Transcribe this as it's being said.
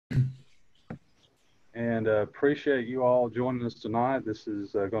and appreciate you all joining us tonight. This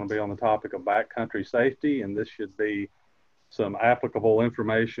is going to be on the topic of backcountry safety, and this should be some applicable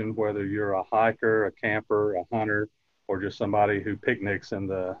information whether you're a hiker, a camper, a hunter, or just somebody who picnics in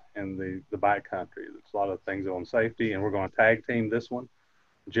the backcountry. There's a lot of things on safety, and we're going to tag team this one.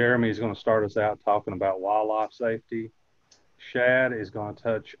 Jeremy is going to start us out talking about wildlife safety. Shad is going to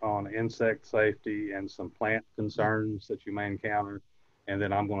touch on insect safety and some plant concerns that you may encounter. And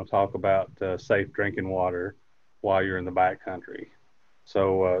then I'm going to talk about safe drinking water while you're in the backcountry.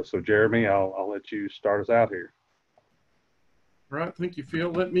 So Jeremy, I'll let you start us out here. All right, thank you,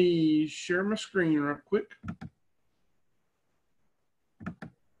 Phil. Let me share my screen right quick.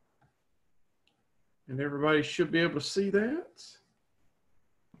 And everybody should be able to see that.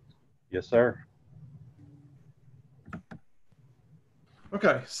 Yes, sir.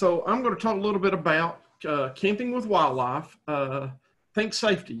 Okay, so I'm going to talk a little bit about camping with wildlife. Think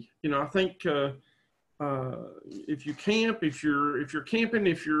safety. I think if you camp, if you're camping,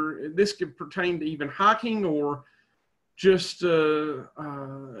 this could pertain to even hiking or just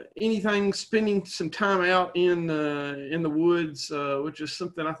anything, spending some time out in the woods, which is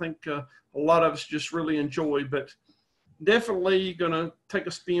something I think a lot of us just really enjoy. But definitely going to take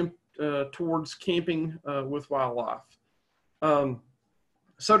a spin towards camping with wildlife.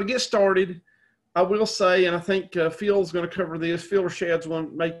 So to get started, I will say, and I think Phil's going to cover this, Phil or Shad's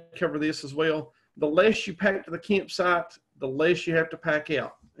one may cover this as well, the less you pack to the campsite, the less you have to pack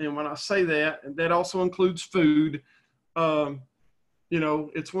out. And when I say that, and that also includes food,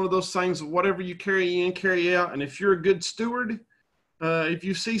 it's one of those things of whatever you carry in, carry out. And if you're a good steward, if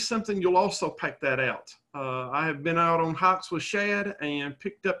you see something, you'll also pack that out. I have been out on hikes with Shad and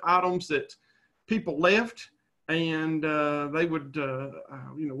picked up items that people left, and they would,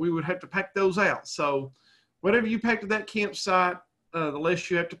 we would have to pack those out. So whatever you pack to that campsite, the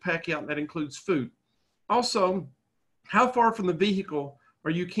less you have to pack out, and that includes food. Also, how far from the vehicle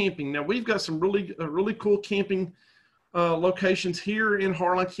are you camping? Now, we've got some really cool camping locations here in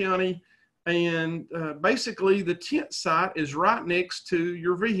Harlan County, and basically the tent site is right next to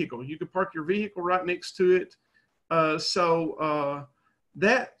your vehicle. You can park your vehicle right next to it.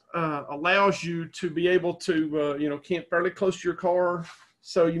 That allows you to be able to, camp fairly close to your car.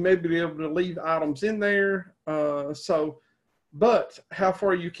 So you may be able to leave items in there. But how far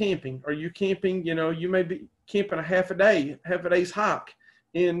are you camping? Are you camping, you may be camping a half a day's hike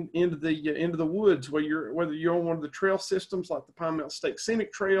into the woods, whether you're on one of the trail systems like the Pine Mountain State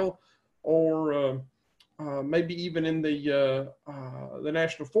Scenic Trail, or maybe even in the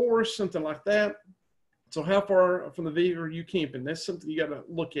National Forest, something like that. So how far from the vehicle are you camping? That's something you got to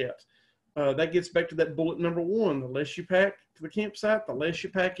look at. That gets back to that bullet number one. The less you pack to the campsite, the less you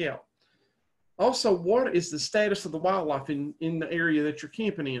pack out. Also, what is the status of the wildlife in the area that you're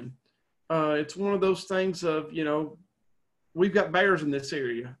camping in? It's one of those things of, we've got bears in this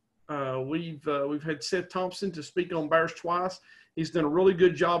area. We've had Seth Thompson to speak on bears twice. He's done a really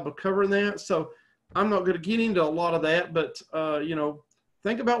good job of covering that. So I'm not going to get into a lot of that, but,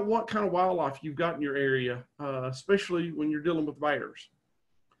 think about what kind of wildlife you've got in your area, especially when you're dealing with bears.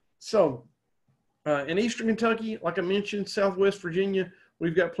 So in Eastern Kentucky, like I mentioned, Southwest Virginia,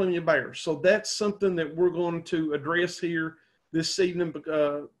 we've got plenty of bears. So that's something that we're going to address here this evening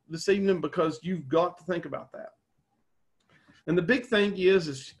because you've got to think about that. And the big thing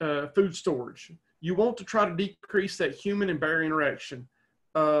is food storage. You want to try to decrease that human and bear interaction.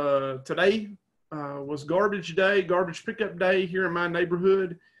 Today was garbage pickup day here in my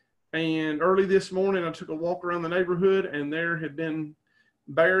neighborhood. And early this morning, I took a walk around the neighborhood, and there had been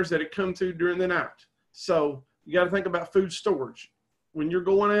bears that had come through during the night. So you got to think about food storage. When you're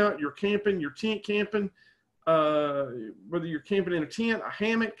going out, you're camping, you're tent camping, whether you're camping in a tent, a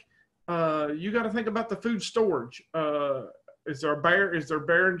hammock, you got to think about the food storage. Is there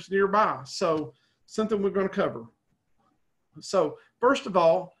bears nearby? So something we're going to cover. So first of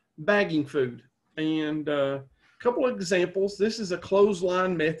all, bagging food. And a couple of examples. This is a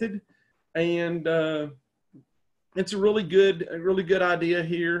clothesline method, and it's a really good idea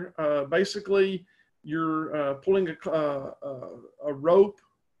here. Basically, you're pulling a rope.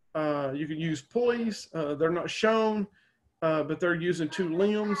 You can use pulleys. They're not shown, but they're using two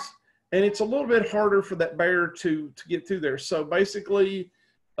limbs, and it's a little bit harder for that bear to get through there. So basically,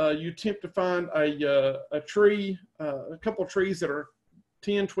 you attempt to find a tree, a couple of trees that are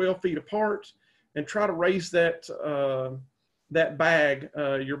 10, 12 feet apart, and try to raise that bag,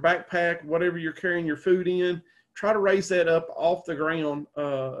 your backpack, whatever you're carrying your food in, try to raise that up off the ground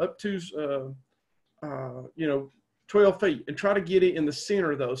up to 12 feet, and try to get it in the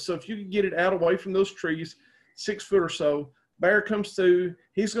center of those. So if you can get it out away from those trees, 6 foot or so, Bear comes through,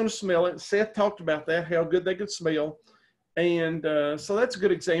 he's going to smell it. Seth talked about that, how good they could smell. And so that's a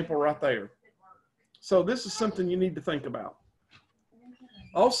good example right there. So this is something you need to think about.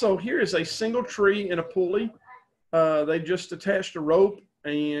 Also, here is a single tree and a pulley. They just attached a rope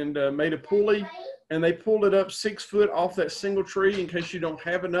and made a pulley, and they pulled it up 6 foot off that single tree. In case you don't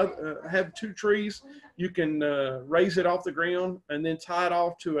have have 2 trees, you can raise it off the ground and then tie it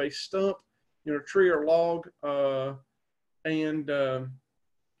off to a stump, tree or log.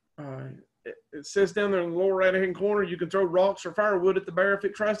 It says down there in the lower right-hand corner, you can throw rocks or firewood at the bear if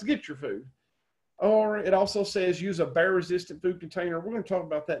it tries to get your food. Or it also says use a bear-resistant food container. We're going to talk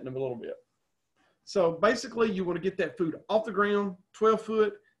about that in a little bit. So basically, you want to get that food off the ground, 12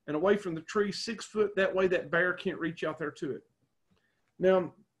 foot, and away from the tree, 6 foot. That way, that bear can't reach out there to it.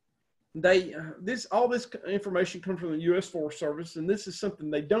 Now, all this information comes from the U.S. Forest Service, and this is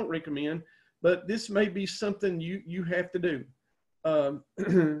something they don't recommend, but this may be something you have to do.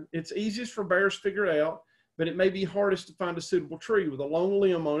 It's easiest for bears to figure it out, but it may be hardest to find a suitable tree with a long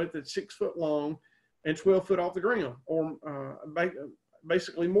limb on it that's 6 foot long and 12 foot off the ground, or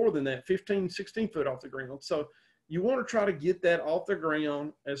basically more than that, 15, 16 foot off the ground. So you want to try to get that off the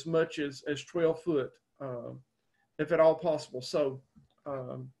ground as much as 12 foot, if at all possible. So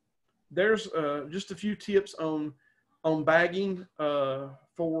there's just a few tips on bagging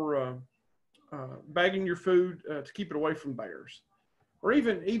for bagging your food to keep it away from bears, or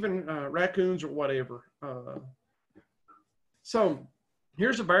even raccoons or whatever. So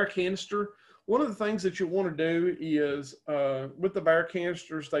here's a bear canister. One of the things that you want to do is with the bear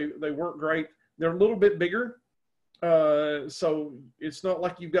canisters, they work great. They're a little bit bigger. So it's not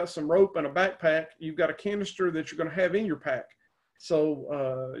like you've got some rope and a backpack. You've got a canister that you're going to have in your pack. So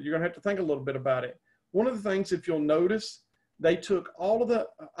you're going to have to think a little bit about it. One of the things, if you'll notice, they took all of the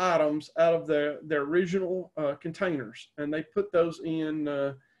items out of their original containers, and they put those in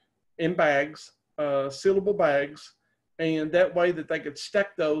bags, sealable bags, and that way that they could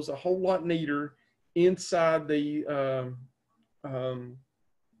stack those a whole lot neater inside the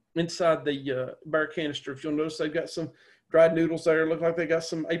bear canister. If you'll notice, they've got some dried noodles there. Look like they got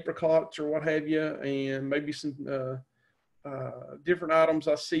some apricots or what have you, and maybe some different items.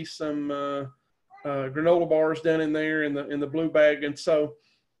 I see some granola bars down in there in the blue bag. And so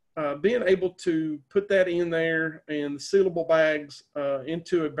being able to put that in there and the sealable bags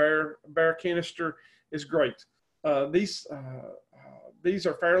into a bear canister is great. These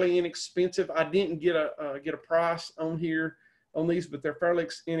are fairly inexpensive. I didn't get a price on here on these, but they're fairly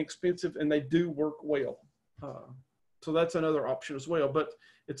inexpensive and they do work well. So that's another option as well, but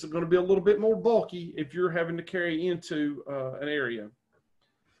it's going to be a little bit more bulky if you're having to carry into an area.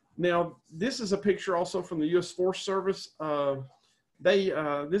 Now, this is a picture also from the U.S. Forest Service.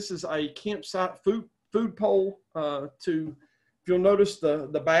 This is a campsite food pole. If you'll notice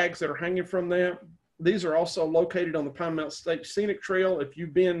the bags that are hanging from that, these are also located on the Pine Mountain State Scenic Trail. If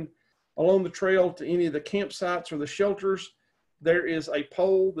you've been along the trail to any of the campsites or the shelters, there is a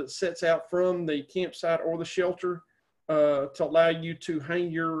pole that sets out from the campsite or the shelter to allow you to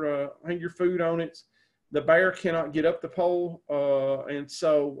hang your food on it. The bear cannot get up the pole, and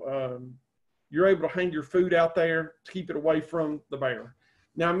so you're able to hang your food out there to keep it away from the bear.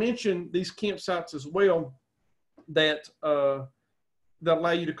 Now, I mentioned these campsites as well that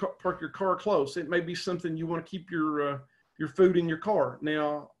allow you to park your car close. It may be something you want to keep your food in your car.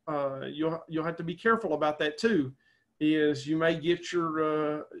 Now, you'll have to be careful about that too. Is you may get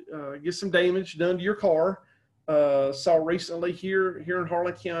get some damage done to your car. Saw recently here in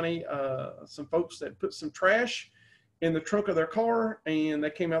Harlan County, some folks that put some trash in the trunk of their car, and they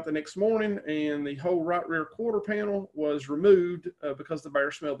came out the next morning and the whole right rear quarter panel was removed because the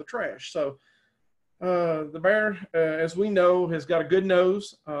bear smelled the trash. So the bear, as we know, has got a good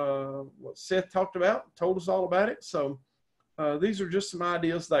nose. What Seth talked about, told us all about it. So these are just some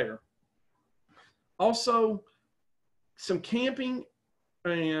ideas there. Also, some camping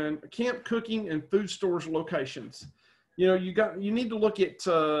and camp cooking and food stores locations. You need to look at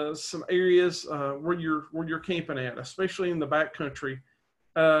some areas where you're camping at, especially in the backcountry.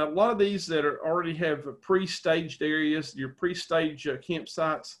 A lot of these that already have pre-staged areas, your pre-staged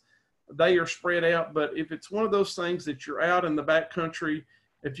campsites, they are spread out. But if it's one of those things that you're out in the backcountry,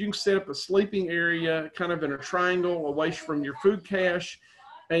 if you can set up a sleeping area kind of in a triangle away from your food cache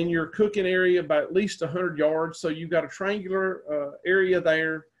and your cooking area by at least 100 yards. So you've got a triangular area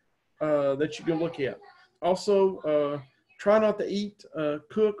there that you can look at. Also, try not to eat,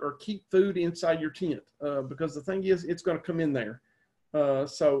 cook, or keep food inside your tent because the thing is, it's going to come in there.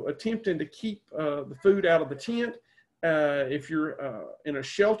 So attempting to keep the food out of the tent. If you're in a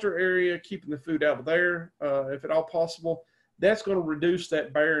shelter area, keeping the food out of there, if at all possible. that's going to reduce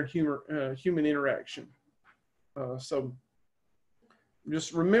that bear and human interaction. So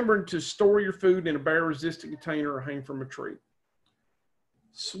just remembering to store your food in a bear-resistant container or hang from a tree.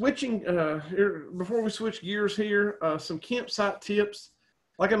 Switching, before we switch gears here, some campsite tips.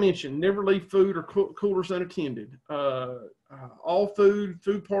 Like I mentioned, never leave food or coolers unattended. All food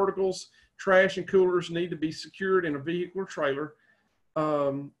particles, trash, and coolers need to be secured in a vehicle or trailer.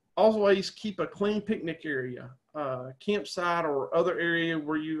 Always keep a clean picnic area, campsite, or other area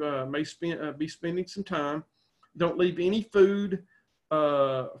where you may be spending some time. Don't leave any food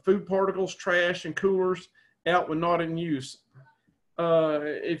particles, trash, and coolers out when not in use.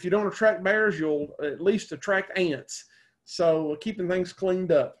 If you don't attract bears, you'll at least attract ants. So keeping things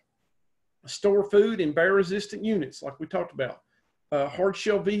cleaned up. Store food in bear-resistant units, like we talked about. Hard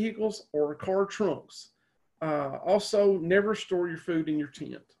shell vehicles or car trunks. Also, never store your food in your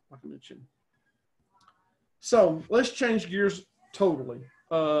tent, like I mentioned. So let's change gears totally.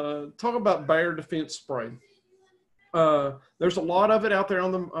 Talk about bear defense spray. There's a lot of it out there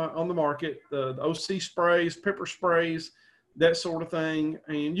on the market. The OC sprays, pepper sprays, that sort of thing,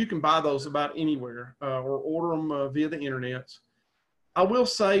 and you can buy those about anywhere or order them via the internet. I will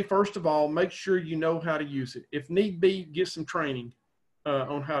say, first of all, make sure you know how to use it. If need be, get some training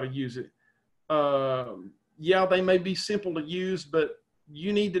on how to use it. Yeah, they may be simple to use, but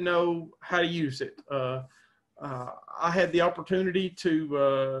you need to know how to use it. I had the opportunity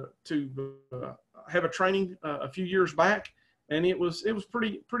to have a training a few years back, and it was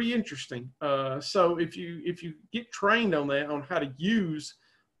pretty interesting. So if you get trained on that, on how to use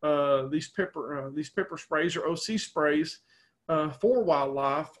these pepper sprays or OC sprays for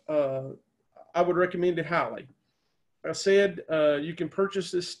wildlife, I would recommend it highly. I said you can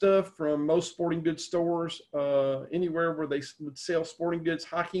purchase this stuff from most sporting goods stores, anywhere where they would sell sporting goods,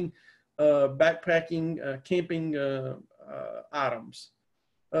 hiking, backpacking, camping items.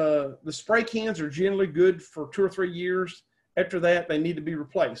 The spray cans are generally good for 2 or 3 years. After that, they need to be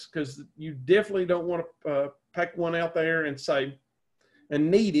replaced, because you definitely don't want to pack one out there and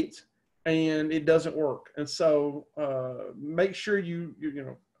need it, and it doesn't work. And so make sure you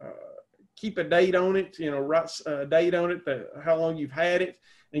keep a date on it, write a date on it, how long you've had it,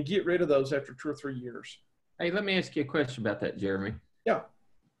 and get rid of those after 2 or 3 years. Hey, let me ask you a question about that, Jeremy. Yeah.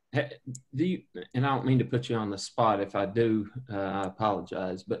 Do you, and I don't mean to put you on the spot. If I do, I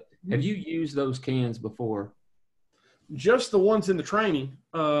apologize, but have you used those cans before? Just the ones in the training.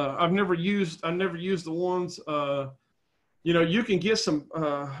 I've never used the ones, you can get some,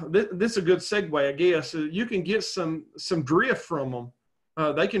 this is a good segue, I guess. You can get some drift from them.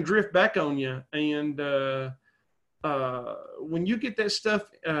 They can drift back on you. And when you get that stuff,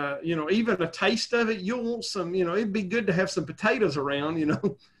 even a taste of it, you'll want some, it'd be good to have some potatoes around,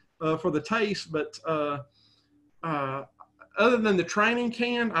 for the taste. But other than the training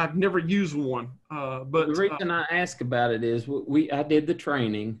can, I've never used one. But the reason I ask about it is I did the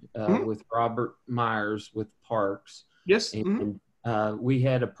training with Robert Myers with Parks. Yes. And we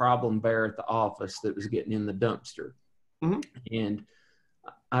had a problem bear at the office that was getting in the dumpster. And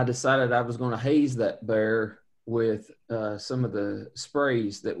I decided I was going to haze that bear with some of the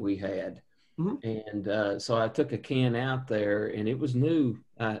sprays that we had. And so I took a can out there, and it was new.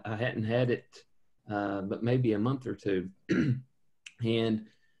 I hadn't had it but maybe a month or two. And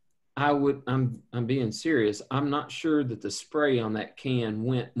I'm being serious. I'm not sure that the spray on that can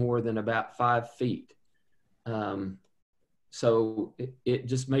went more than about 5 feet. So it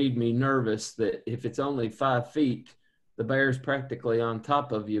just made me nervous that if it's only 5 feet, the bear's practically on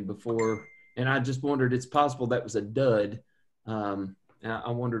top of you before. And I just wondered, it's possible that was a dud.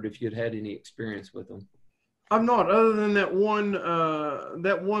 I wondered if you'd had any experience with them. I'm not, other than that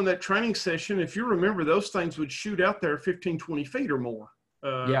training session. If you remember, those things would shoot out there 15, 20 feet or more.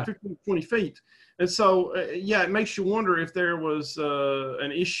 15, 20 feet. And so, it makes you wonder if there was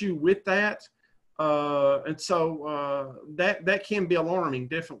an issue with that. And so that can be alarming,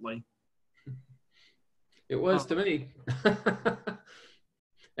 definitely. It was to me.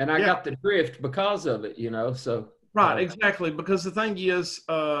 And I got the drift because of it, so. Right, exactly. Because the thing is,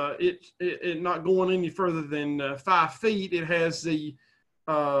 it not going any further than 5 feet, it has the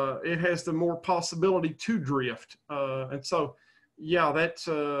more possibility to drift. And so, that's,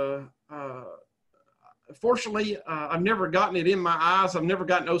 fortunately, I've never gotten it in my eyes. I've never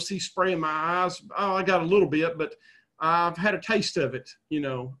gotten OC spray in my eyes. Oh, I got a little bit, but I've had a taste of it,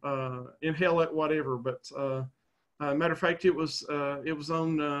 inhale it, whatever. But matter of fact, it was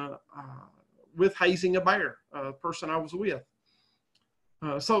on with hazing a bear, person I was with.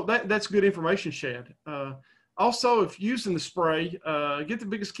 So that's good information, Shad. Also, if using the spray, get the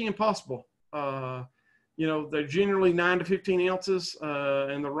biggest can possible. You know, they're generally 9 to 15 ounces,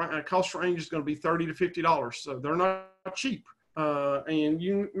 and the cost range is going to be $30 to $50. So they're not cheap. And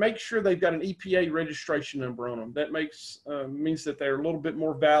you make sure they've got an EPA registration number on them. That means that they're a little bit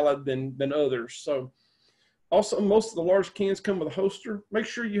more valid than others. So also, most of the large cans come with a holster. Make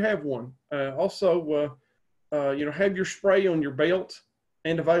sure you have one. Also, you know, have your spray on your belt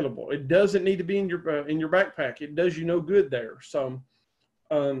and available. It doesn't need to be in your backpack. It does you no good there. So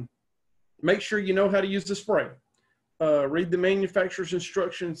make sure you know how to use the spray. Read the manufacturer's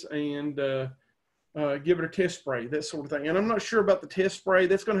instructions and give it a test spray, that sort of thing. And I'm not sure about the test spray.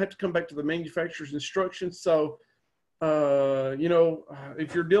 That's going to have to come back to the manufacturer's instructions. So, you know,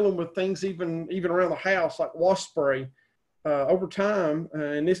 if you're dealing with things even around the house, like wasp spray, over time,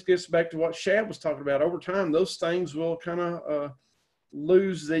 and this gets back to what Shad was talking about, over time, those things will kind of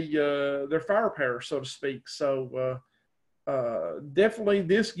lose their firepower, so to speak. So definitely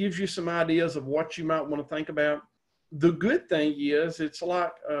this gives you some ideas of what you might want to think about. The good thing is it's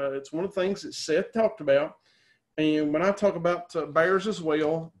like, it's one of the things that Seth talked about. And when I talk about bears as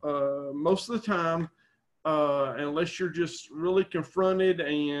well, most of the time, unless you're just really confronted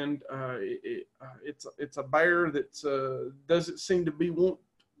and it's a bear that doesn't seem to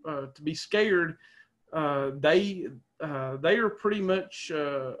be scared, they are pretty much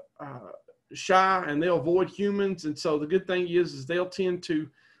shy and they'll avoid humans. And so the good thing is they'll tend to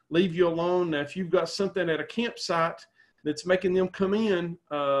leave you alone. Now, if you've got something at a campsite that's making them come in,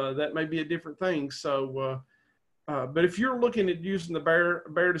 that may be a different thing. So, but if you're looking at using the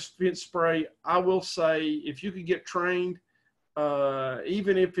bear defense spray, I will say if you could get trained,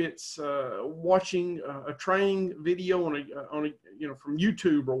 even if it's watching a training video on a you know, from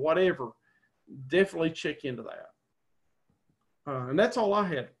YouTube or whatever, definitely check into that. And that's all I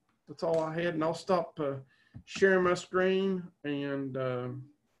had. That's all I had. And I'll stop sharing my screen, and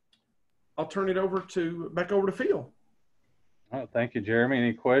I'll turn it back over to Phil. All right, thank you, Jeremy.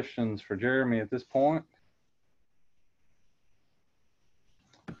 Any questions for Jeremy at this point?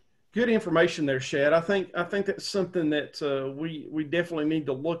 Good information there, Shad. I think that's something that we definitely need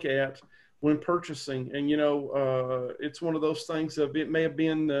to look at when purchasing. And you know, it's one of those things of it may have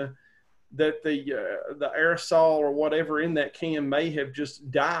been that the aerosol or whatever in that can may have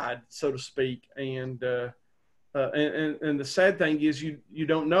just died, so to speak. And the sad thing is you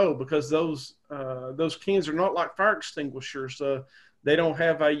don't know, because those cans are not like fire extinguishers. They don't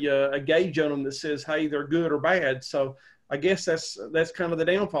have a gauge on them that says, hey, they're good or bad. So I guess that's kind of the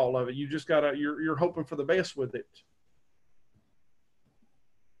downfall of it. You just you're hoping for the best with it.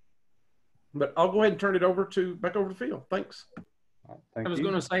 But I'll go ahead and turn it back over to Phil. Thanks. I was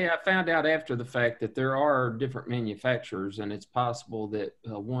going to say, I found out after the fact that there are different manufacturers, and it's possible that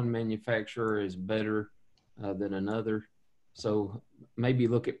one manufacturer is better than another. So maybe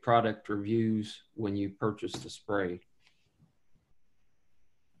look at product reviews when you purchase the spray.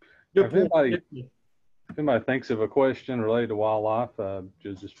 If anybody thinks of a question related to wildlife,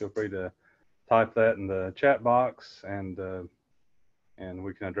 just feel free to type that in the chat box, and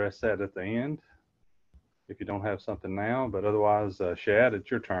we can address that at the end if you don't have something now. But otherwise, Shad, it's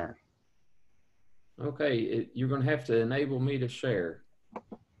your turn. Okay, you're going to have to enable me to share.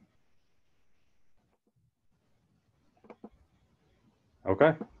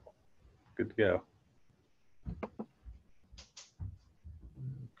 Okay, good to go.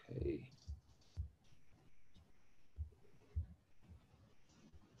 Okay.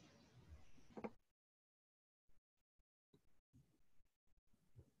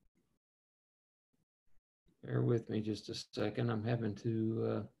 Bear with me just a second. I'm having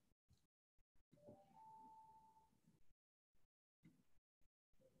to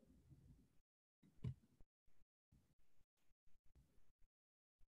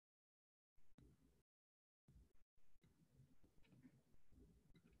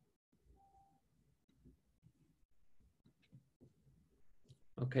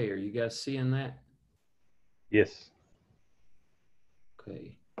okay, are you guys seeing that? Yes.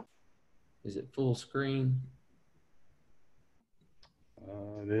 Okay. Is it full screen?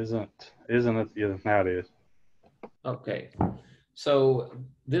 It isn't it? Yeah, now it is. Okay. So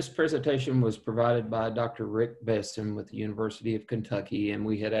this presentation was provided by Dr. Rick Beston with the University of Kentucky, and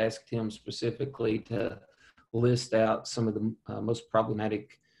we had asked him specifically to list out some of the most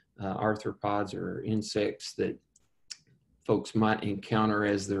problematic arthropods or insects that folks might encounter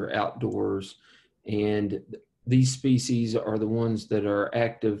as they're outdoors. And these species are the ones that are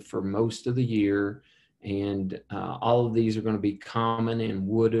active for most of the year. And all of these are going to be common in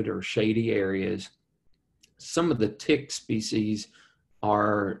wooded or shady areas. Some of the tick species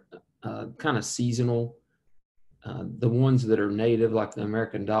are kind of seasonal. The ones that are native, like the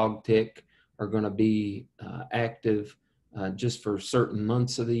American dog tick, are going to be active just for certain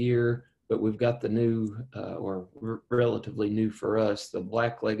months of the year. But we've got the new, or relatively new for us, the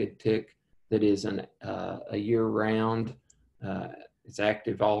black-legged tick that is a year-round. It's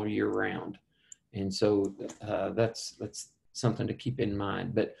active all year round, and so that's something to keep in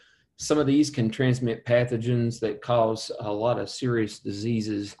mind. But some of these can transmit pathogens that cause a lot of serious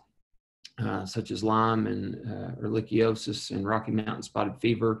diseases, such as Lyme and ehrlichiosis and Rocky Mountain spotted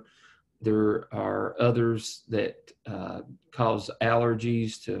fever. There are others that cause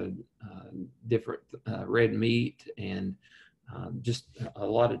allergies to different red meat, and just a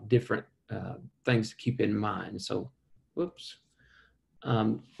lot of different things to keep in mind. So, whoops.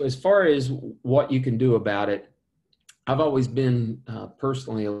 As far as what you can do about it, I've always been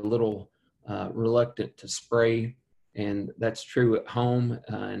personally a little reluctant to spray, and that's true at home,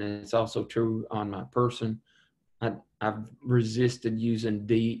 and it's also true on my person. I've resisted using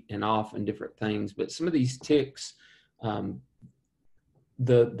DEET and off and different things, but some of these ticks, the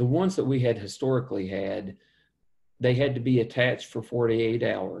ones that we had historically had, they had to be attached for 48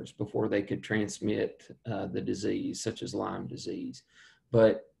 hours before they could transmit the disease, such as Lyme disease.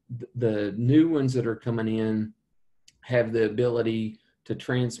 But the new ones that are coming in have the ability to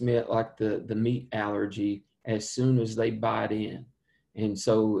transmit like the meat allergy as soon as they bite in. And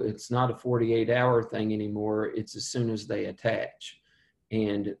so it's not a 48-hour thing anymore. It's as soon as they attach.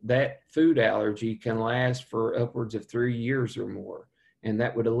 And that food allergy can last for upwards of 3 years or more. And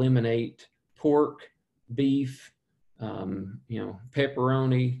that would eliminate pork, beef,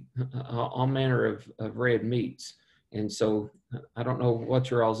 pepperoni, all manner of red meats. And so I don't know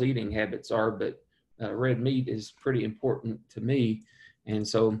what your all's eating habits are, but red meat is pretty important to me. And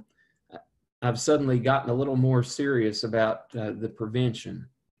so I've suddenly gotten a little more serious about the prevention.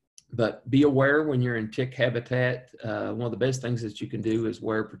 But be aware when you're in tick habitat. One of the best things that you can do is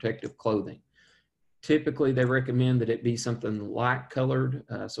wear protective clothing. Typically, they recommend that it be something light colored,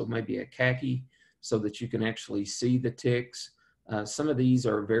 so maybe a khaki, so that you can actually see the ticks. Some of these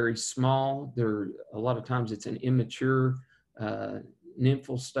are very small. A lot of times it's an immature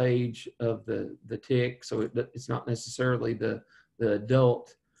nymphal stage of the tick, so it's not necessarily the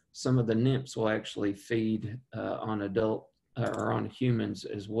adult. Some of the nymphs will actually feed on adult or on humans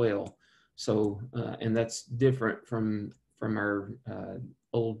as well. So, and that's different from our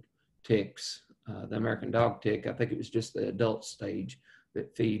old ticks. The American dog tick, I think it was just the adult stage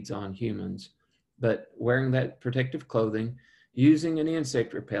that feeds on humans. But wearing that protective clothing, using an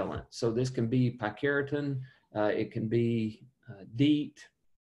insect repellent. So this can be picaretin, it can be DEET.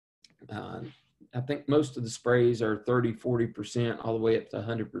 I think most of the sprays are 30, 40%, all the way up to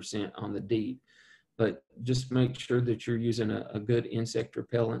 100% on the DEET. But just make sure that you're using a good insect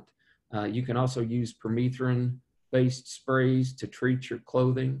repellent. You can also use permethrin-based sprays to treat your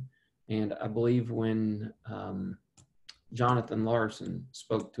clothing. And I believe when Jonathan Larson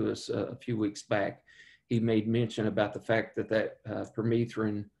spoke to us a few weeks back, he made mention about the fact that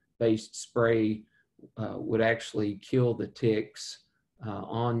permethrin-based spray would actually kill the ticks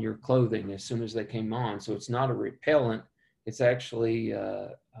on your clothing as soon as they came on. So it's not a repellent, it's actually,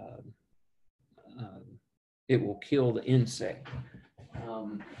 it will kill the insect.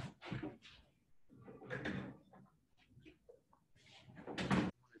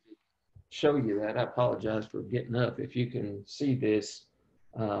 Show you that. I apologize for getting up. If you can see this,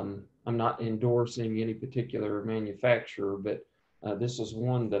 I'm not endorsing any particular manufacturer, but this is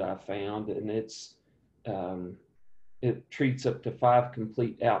one that I found, and it treats up to 5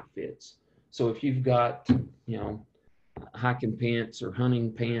 complete outfits. So if you've got, hiking pants or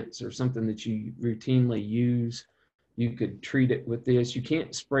hunting pants or something that you routinely use, you could treat it with this. You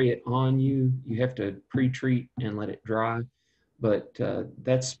can't spray it on you. You have to pre-treat and let it dry. But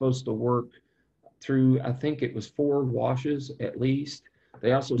that's supposed to work through, I think it was 4 washes at least.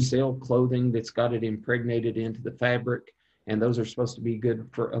 They also sell clothing that's got it impregnated into the fabric, and those are supposed to be good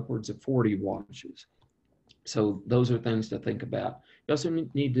for upwards of 40 washes. So those are things to think about. You also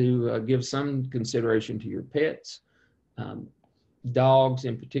need to give some consideration to your pets. Dogs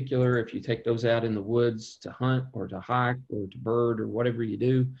in particular, if you take those out in the woods to hunt or to hike or to bird or whatever you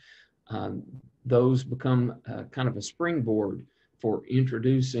do, those become kind of a springboard for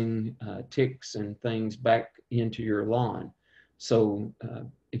introducing ticks and things back into your lawn. So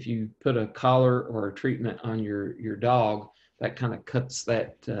if you put a collar or a treatment on your dog, that kind of cuts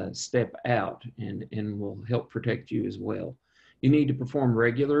that step out and will help protect you as well. You need to perform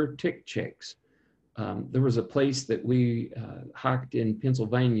regular tick checks. There was a place that we hiked in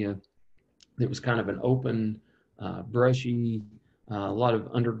Pennsylvania that was kind of an open, brushy, a lot of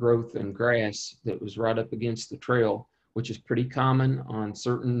undergrowth and grass that was right up against the trail. which is pretty common on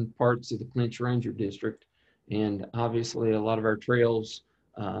certain parts of the Clinch Ranger District. And obviously a lot of our trails,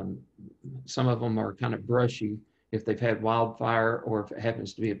 some of them are kind of brushy if they've had wildfire or if it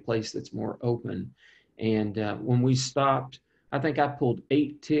happens to be a place that's more open. And when we stopped, I think I pulled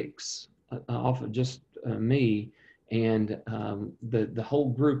 8 ticks off of just me, and the whole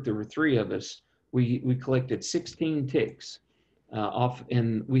group, there were 3 of us, we collected 16 ticks off,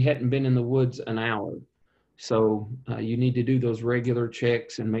 and we hadn't been in the woods an hour. So you need to do those regular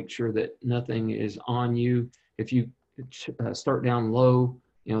checks and make sure that nothing is on you. If you start down low,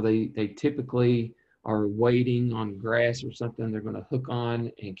 you know, they typically are waiting on grass or something they're going to hook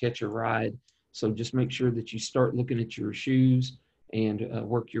on and catch a ride. So just make sure that you start looking at your shoes and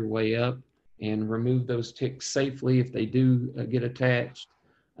work your way up and remove those ticks safely if they do get attached.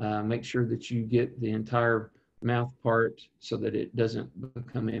 Make sure that you get the entire mouth part so that it doesn't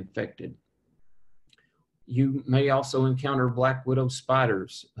become infected. You may also encounter black widow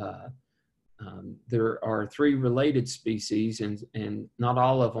spiders. There are 3 related species, and not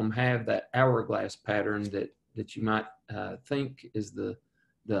all of them have that hourglass pattern that you might think is the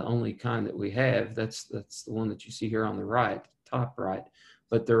only kind that we have. That's the one that you see here on the right, top right.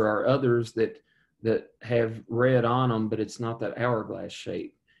 But there are others that have red on them, but it's not that hourglass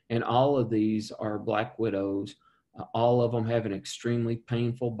shape. And all of these are black widows. All of them have an extremely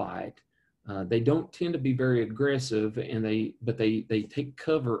painful bite. They don't tend to be very aggressive, but they take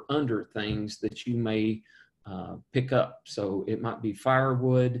cover under things that you may pick up. So it might be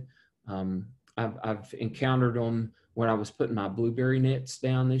firewood. I've encountered them when I was putting my blueberry nets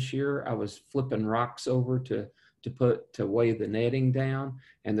down this year. I was flipping rocks over to weigh the netting down,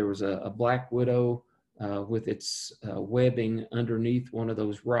 and there was a black widow with its webbing underneath one of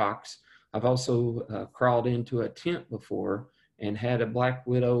those rocks. I've also crawled into a tent before and had a black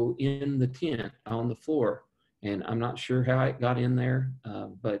widow in the tent on the floor. And I'm not sure how it got in there,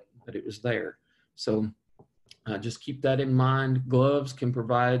 but it was there. So just keep that in mind. Gloves can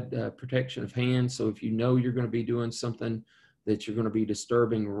provide protection of hands. So if you know you're going to be doing something that you're going to be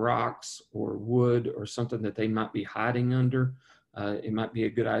disturbing rocks or wood or something that they might be hiding under, it might be a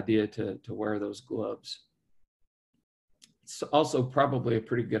good idea to wear those gloves. It's also probably a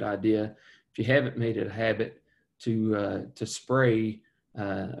pretty good idea, if you haven't made it a habit, to spray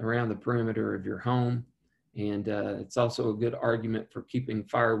around the perimeter of your home. And it's also a good argument for keeping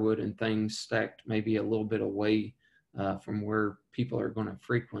firewood and things stacked maybe a little bit away from where people are going to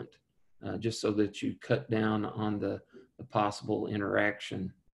frequent, just so that you cut down on the possible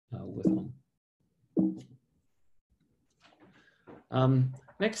interaction with them.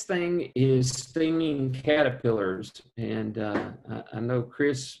 Next thing is stinging caterpillars, and I know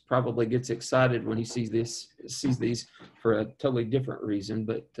Chris probably gets excited when he sees these for a totally different reason,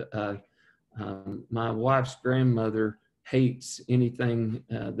 but my wife's grandmother hates anything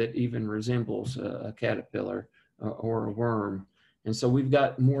that even resembles a caterpillar or a worm. And so we've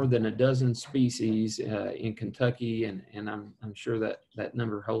got more than a dozen species in Kentucky, and I'm sure that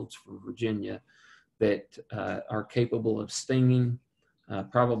number holds for Virginia, that are capable of stinging.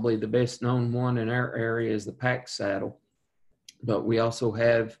 Probably the best known one in our area is the pack saddle, but we also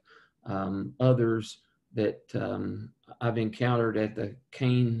have others that I've encountered at the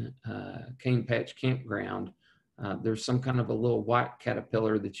cane patch campground. There's some kind of a little white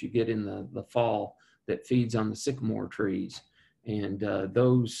caterpillar that you get in the fall that feeds on the sycamore trees, and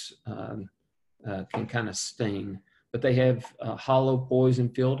those can kind of sting, but they have hollow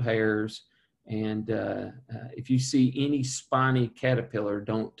poison-filled hairs. And if you see any spiny caterpillar,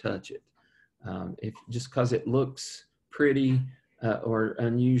 don't touch it. Just because it looks pretty or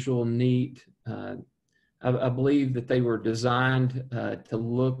unusual, neat, I believe that they were designed to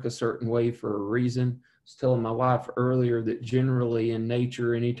look a certain way for a reason. I was telling my wife earlier that generally in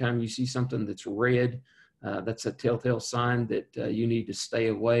nature, anytime you see something that's red, that's a telltale sign that you need to stay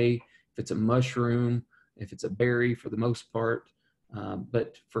away. If it's a mushroom, if it's a berry, for the most part.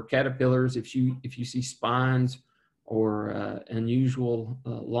 But for caterpillars, if you see spines or unusual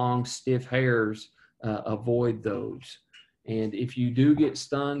long stiff hairs, avoid those. And if you do get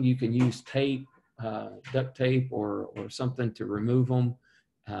stung, you can use tape, duct tape, or something to remove them.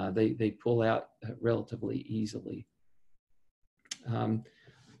 They pull out relatively easily.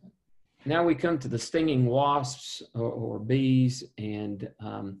 Now we come to the stinging wasps or bees, and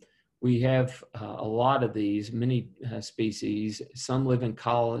we have a lot of these, many species. Some live in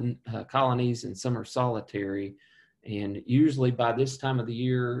colonies and some are solitary. And usually by this time of the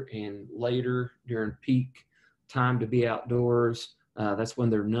year and later during peak time to be outdoors, that's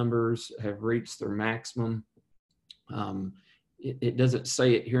when their numbers have reached their maximum. it doesn't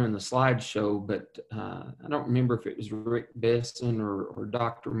say it here in the slideshow, but I don't remember if it was Rick Besson or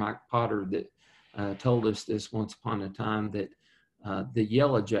Dr. Mike Potter that told us this once upon a time, that the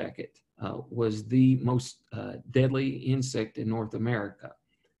yellow jacket was the most deadly insect in North America.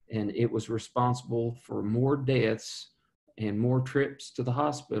 And it was responsible for more deaths and more trips to the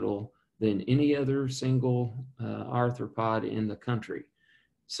hospital than any other single arthropod in the country.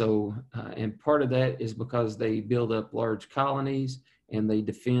 So, and part of that is because they build up large colonies and they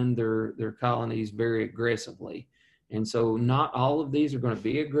defend their colonies very aggressively. And so not all of these are going to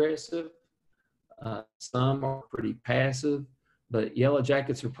be aggressive. Some are pretty passive, but yellow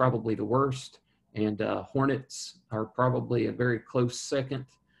jackets are probably the worst. And hornets are probably a very close second.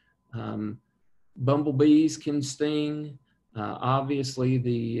 Bumblebees can sting. Obviously,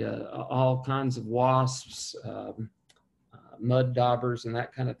 the all kinds of wasps, mud daubers and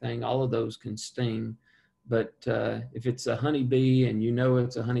that kind of thing, all of those can sting. But if it's a honeybee and you know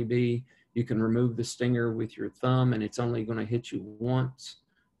it's a honeybee, you can remove the stinger with your thumb and it's only going to hit you once.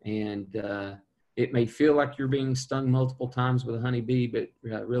 And it may feel like you're being stung multiple times with a honeybee, but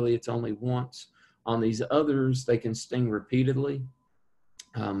really it's only once. On these others, they can sting repeatedly.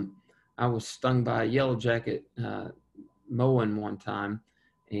 I was stung by a yellow jacket mowing one time,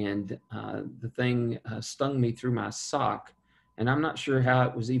 and the thing stung me through my sock. And I'm not sure how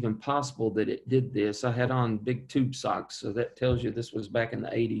it was even possible that it did this. I had on big tube socks, so that tells you this was back in the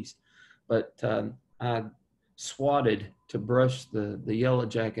 80s. But I swatted to brush the yellow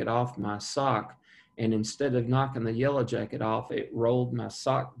jacket off my sock, and instead of knocking the yellow jacket off, it rolled my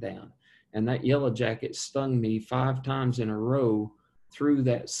sock down. And that yellow jacket stung me 5 times in a row through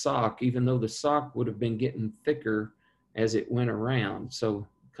that sock, even though the sock would have been getting thicker as it went around. So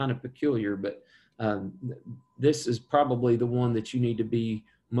kind of peculiar, but this is probably the one that you need to be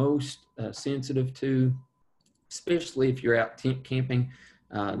most sensitive to, especially if you're out tent camping.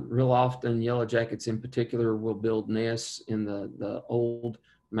 Real often, yellow jackets in particular will build nests in the old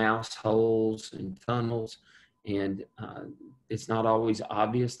mouse holes and tunnels, and it's not always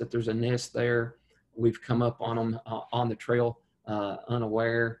obvious that there's a nest there. We've come up on them on the trail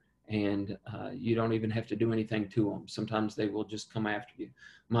unaware, and you don't even have to do anything to them. Sometimes they will just come after you.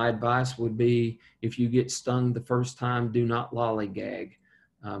 My advice would be, if you get stung the first time, do not lollygag.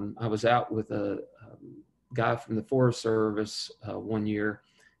 I was out with a guy from the Forest Service one year,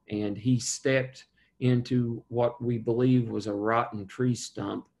 and he stepped into what we believe was a rotten tree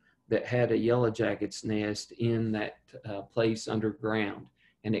stump that had a yellow jacket's nest in that place underground,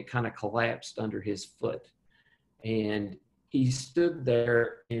 and it kind of collapsed under his foot. And he stood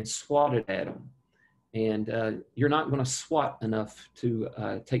there and swatted at him. And you're not going to swat enough to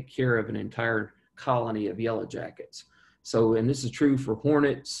take care of an entire colony of yellow jackets. So, and this is true for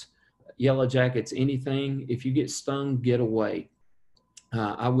hornets, yellow jackets, anything. If you get stung, get away.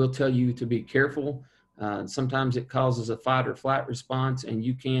 I will tell you to be careful. Sometimes it causes a fight or flight response, and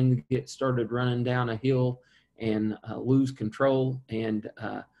you can get started running down a hill and lose control and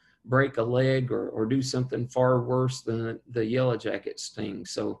break a leg or do something far worse than the yellow jacket sting.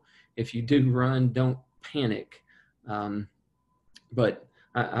 So if you do run, don't panic. But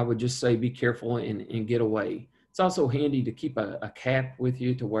I would just say be careful and get away. It's also handy to keep a cap with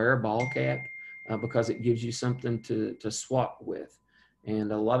you, to wear a ball cap, because it gives you something to swat with.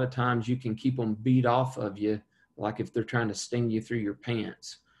 And a lot of times you can keep them beat off of you, like if they're trying to sting you through your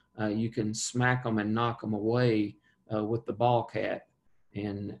pants. You can smack them and knock them away with the ball cap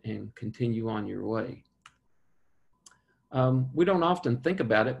and continue on your way. We don't often think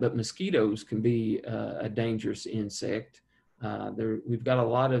about it, but mosquitoes can be a dangerous insect. We've got a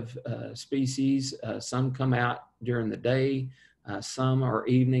lot of species. Some come out during the day. Some are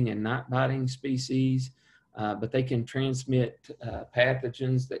evening and night biting species, but they can transmit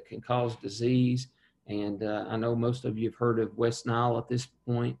pathogens that can cause disease. And I know most of you have heard of West Nile at this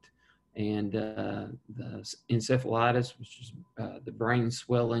point, and the encephalitis, which is the brain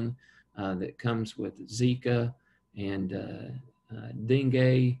swelling that comes with Zika and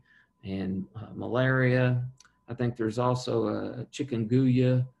dengue and malaria. I think there's also a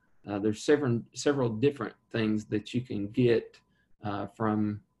chikungunya. There's several different things that you can get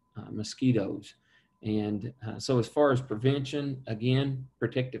from mosquitoes. And so as far as prevention, again,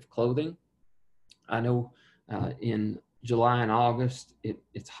 protective clothing. I know in July and August,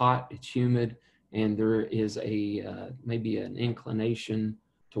 it's hot, it's humid, and there is maybe an inclination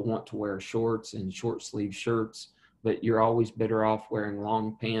to want to wear shorts and short sleeve shirts, but you're always better off wearing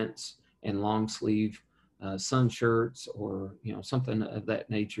long pants and long sleeve sun shirts, or something of that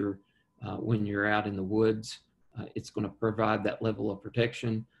nature when you're out in the woods. It's going to provide that level of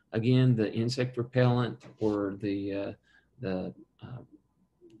protection. Again, the insect repellent or the the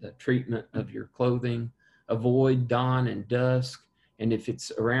treatment of your clothing. Avoid dawn and dusk. And if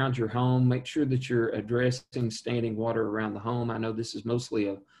it's around your home, make sure that you're addressing standing water around the home. I know this is mostly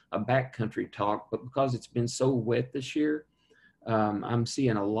a backcountry talk, but because it's been so wet this year, I'm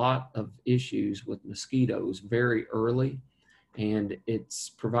seeing a lot of issues with mosquitoes very early, and it's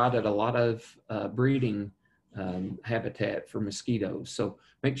provided a lot of breeding habitat for mosquitoes. So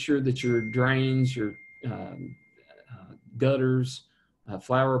make sure that your drains, your gutters,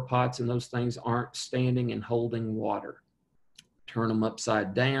 flower pots, and those things aren't standing and holding water. Turn them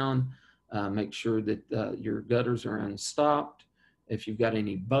upside down. Make sure that your gutters are unstopped. If you've got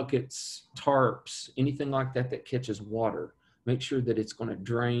any buckets, tarps, anything like that that catches water, make sure that it's going to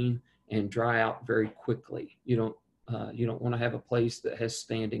drain and dry out very quickly. You don't want to have a place that has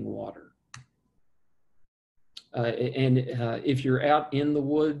standing water. If you're out in the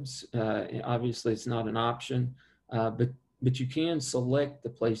woods, obviously it's not an option, but you can select the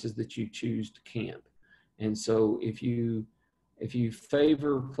places that you choose to camp. And so if you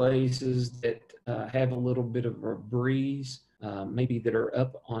favor places that have a little bit of a breeze, maybe that are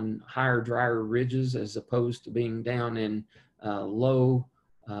up on higher, drier ridges as opposed to being down in low,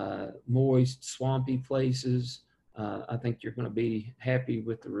 moist, swampy places, I think you're going to be happy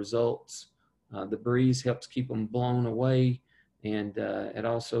with the results. The breeze helps keep them blown away, and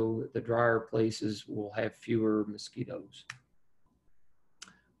also the drier places will have fewer mosquitoes.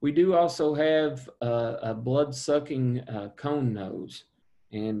 We do also have a blood-sucking cone nose,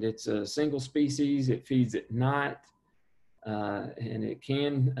 and it's a single species. It feeds at night, and it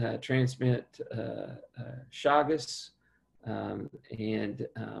can transmit Chagas,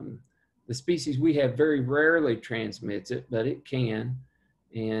 the species we have very rarely transmits it, but it can.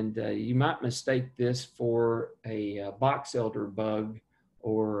 And you might mistake this for a box elder bug,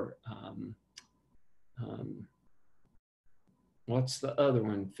 or what's the other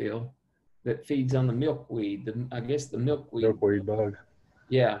one, Phil, that feeds on the milkweed? I guess the milkweed. Milkweed bug.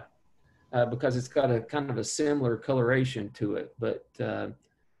 Yeah, because it's got a kind of a similar coloration to it. But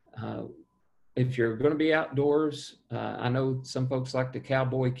if you're going to be outdoors, I know some folks like to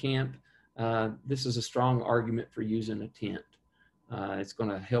cowboy camp. This is a strong argument for using a tent. It's going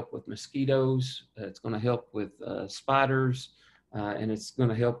to help with mosquitoes. It's going to help with spiders, and it's going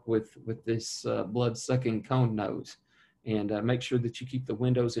to help with this blood-sucking cone nose. And make sure that you keep the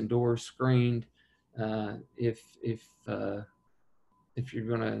windows and doors screened if you're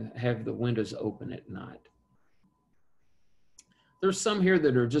going to have the windows open at night. There's some here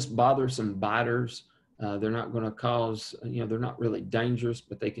that are just bothersome biters. They're not going to cause, they're not really dangerous,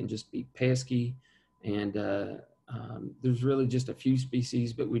 but they can just be pesky. And there's really just a few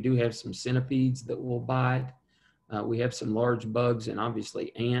species, but we do have some centipedes that will bite. We have some large bugs and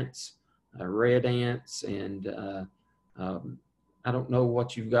obviously ants, red ants, and I don't know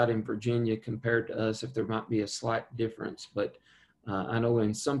what you've got in Virginia compared to us, if there might be a slight difference, but I know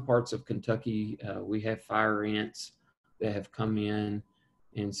in some parts of Kentucky, we have fire ants that have come in.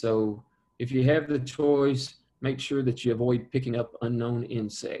 And so if you have the choice, make sure that you avoid picking up unknown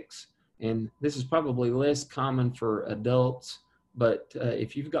insects. And this is probably less common for adults, but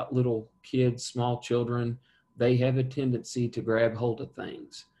if you've got little kids, small children, they have a tendency to grab hold of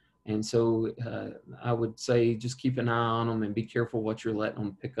things. And so I would say just keep an eye on them and be careful what you're letting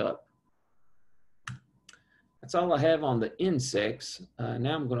them pick up. That's all I have on the insects.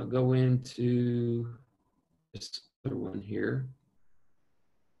 Now I'm going to go into this other one here.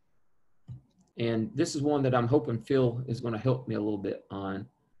 And this is one that I'm hoping Phil is going to help me a little bit on.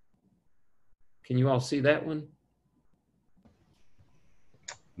 Can you all see that one?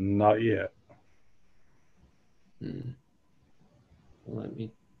 Not yet. Let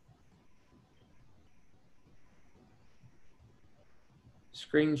me.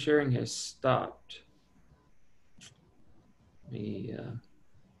 Screen sharing has stopped. Let me,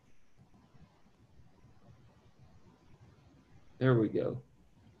 there we go.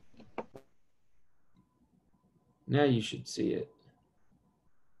 Now you should see it.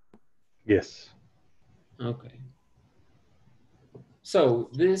 Yes. Okay. So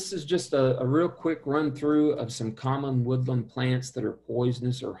this is just a real quick run through of some common woodland plants that are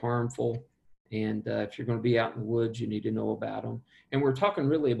poisonous or harmful. And if you're going to be out in the woods, you need to know about them. And we're talking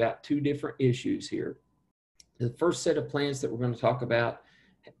really about two different issues here. The first set of plants that we're going to talk about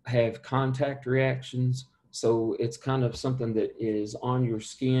have contact reactions. So it's kind of something that is on your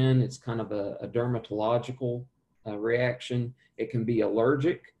skin. It's kind of a dermatological reaction. It can be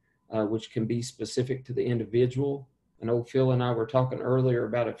allergic, which can be specific to the individual. I know Phil and I were talking earlier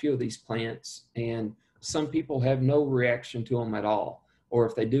about a few of these plants, and some people have no reaction to them at all. Or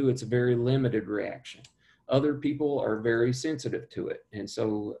if they do, it's a very limited reaction. Other people are very sensitive to it. And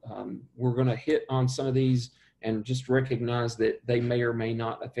so we're going to hit on some of these and just recognize that they may or may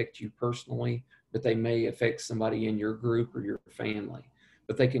not affect you personally, but they may affect somebody in your group or your family.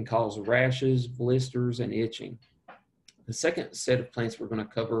 But they can cause rashes, blisters, and itching. The second set of plants we're going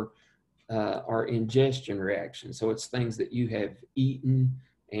to cover are ingestion reactions. So it's things that you have eaten,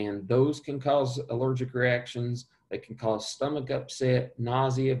 and those can cause allergic reactions. They can cause stomach upset,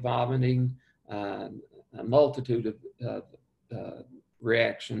 nausea, vomiting, a multitude of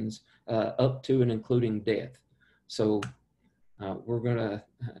reactions, up to and including death. So we're going to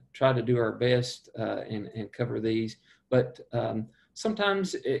try to do our best and cover these. But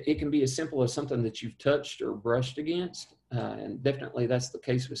sometimes it can be as simple as something that you've touched or brushed against. And definitely that's the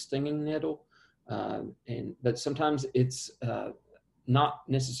case with stinging nettle. But sometimes it's not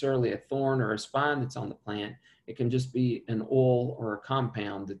necessarily a thorn or a spine that's on the plant. It can just be an oil or a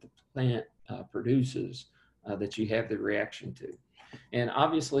compound that the plant produces that you have the reaction to. And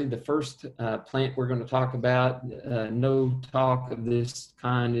obviously the first plant we're going to talk about, no talk of this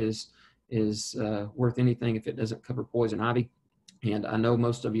kind is worth anything if it doesn't cover poison ivy. And I know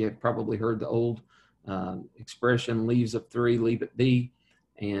most of you have probably heard the old expression, leaves of three, leave it be.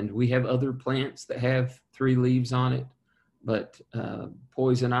 And we have other plants that have 3 leaves on it, but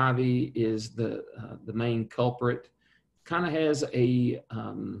poison ivy is the main culprit. Kind of has a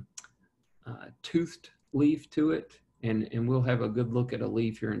toothed leaf to it, and we'll have a good look at a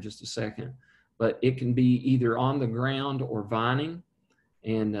leaf here in just a second. But it can be either on the ground or vining,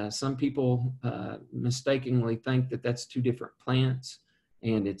 and some people mistakenly think that that's 2 different plants,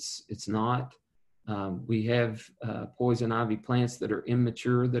 and it's not. We have poison ivy plants that are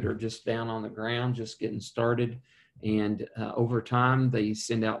immature, that are just down on the ground, just getting started. And over time, they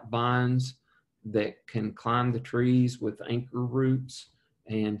send out vines that can climb the trees with anchor roots,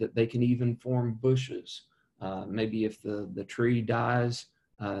 and they can even form bushes. Maybe if the tree dies,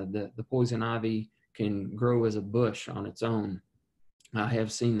 the poison ivy can grow as a bush on its own. I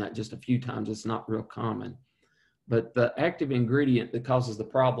have seen that just a few times. It's not real common. But the active ingredient that causes the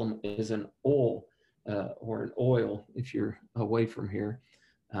problem is an oil, or an oil, if you're away from here,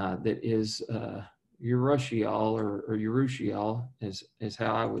 that is urushiol or urushiol is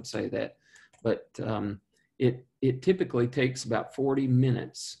how I would say that. But it typically takes about 40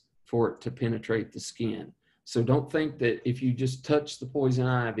 minutes for it to penetrate the skin. So don't think that if you just touch the poison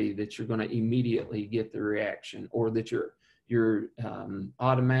ivy that you're going to immediately get the reaction, or that you're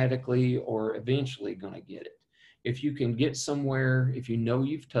automatically or eventually going to get it. If you can get somewhere, if you know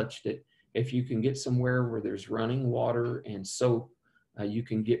you've touched it, if you can get somewhere where there's running water and soap, you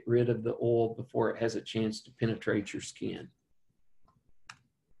can get rid of the oil before it has a chance to penetrate your skin.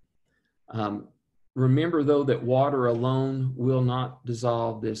 Remember though that water alone will not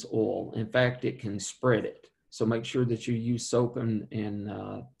dissolve this oil. In fact, it can spread it. So make sure that you use soap and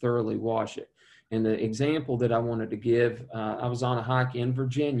thoroughly wash it. And the example that I wanted to give, I was on a hike in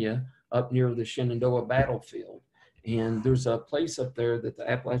Virginia up near the Shenandoah battlefield. And there's a place up there that the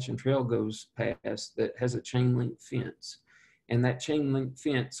Appalachian Trail goes past that has a chain link fence. And that chain link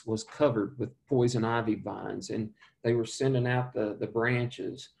fence was covered with poison ivy vines. And they were sending out the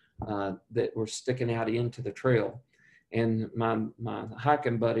branches that were sticking out into the trail. And my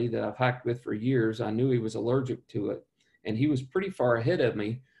hiking buddy that I've hiked with for years, I knew he was allergic to it. And he was pretty far ahead of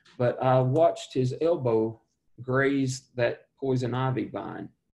me, but I watched his elbow graze that poison ivy vine.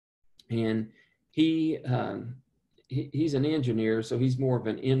 And he's an engineer, so he's more of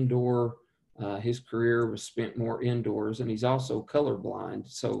an indoor, his career was spent more indoors, and he's also colorblind.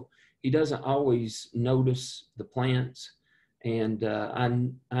 So he doesn't always notice the plants. And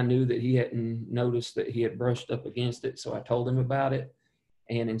I knew that he hadn't noticed that he had brushed up against it, so I told him about it.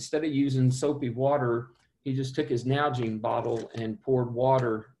 And instead of using soapy water, he just took his Nalgene bottle and poured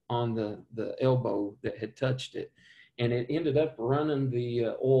water on the elbow that had touched it. And it ended up running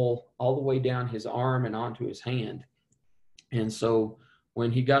the oil all the way down his arm and onto his hand. And so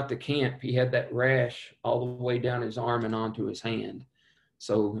when he got to camp, he had that rash all the way down his arm and onto his hand.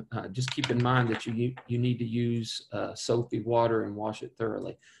 So just keep in mind that you need to use soapy water and wash it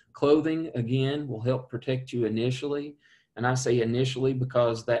thoroughly. Clothing, again, will help protect you initially. And I say initially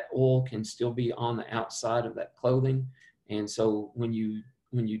because that oil can still be on the outside of that clothing. And so when you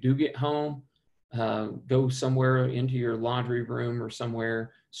do get home, go somewhere into your laundry room or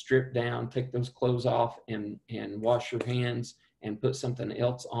somewhere, strip down, take those clothes off, and wash your hands and put something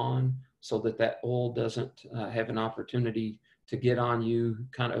else on so that oil doesn't have an opportunity to get on you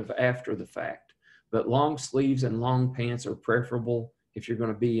kind of after the fact. But long sleeves and long pants are preferable if you're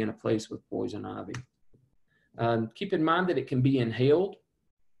going to be in a place with poison ivy. Keep in mind that it can be inhaled.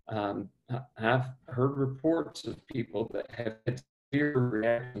 I've heard reports of people that have had severe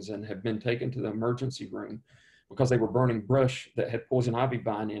reactions and have been taken to the emergency room because they were burning brush that had poison ivy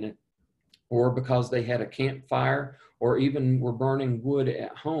vine in it, or because they had a campfire, or even were burning wood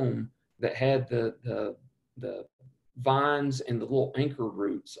at home that had the vines and the little anchor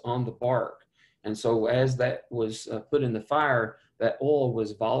roots on the bark. And so as that was put in the fire, that oil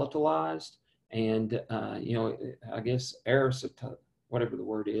was volatilized and, I guess aerosol, whatever the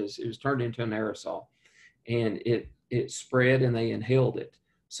word is, it was turned into an aerosol, and it spread and they inhaled it.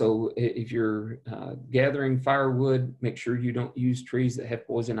 So if you're gathering firewood, make sure you don't use trees that have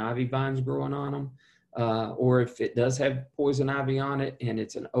poison ivy vines growing on them. Or if it does have poison ivy on it and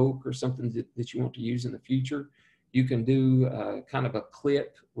it's an oak or something that you want to use in the future, you can do kind of a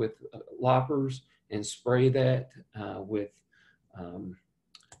clip with loppers and spray that with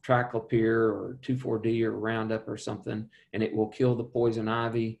triclopyr or 2,4-D or Roundup or something, and it will kill the poison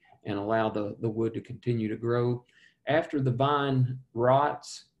ivy and allow the wood to continue to grow. After the vine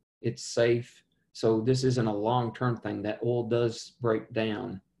rots, it's safe. So this isn't a long-term thing. That oil does break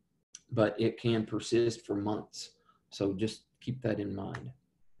down, but it can persist for months. So just keep that in mind.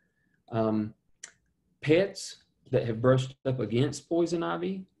 Pets that have brushed up against poison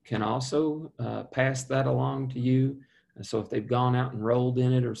ivy can also pass that along to you. So if they've gone out and rolled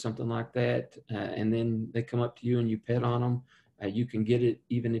in it or something like that, and then they come up to you and you pet on them, you can get it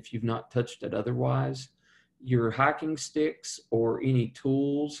even if you've not touched it otherwise. Your hiking sticks or any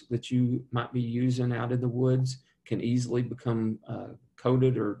tools that you might be using out in the woods can easily become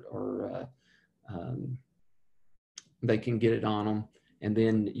coated or they can get it on them, and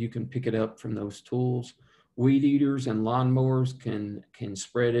then you can pick it up from those tools. Weed eaters and lawnmowers can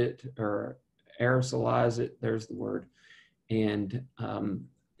spread it or aerosolize it, there's the word, and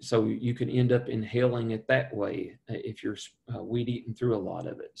so you can end up inhaling it that way if you're weed eating through a lot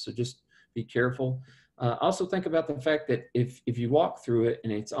of it. So just be careful. Also think about the fact that if you walk through it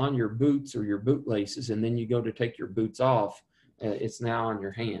and it's on your boots or your bootlaces, and then you go to take your boots off, it's now on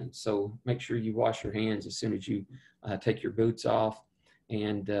your hands. So make sure you wash your hands as soon as you take your boots off.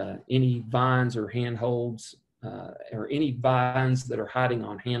 And any vines or handholds or any vines that are hiding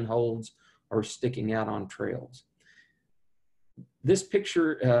on handholds or sticking out on trails. This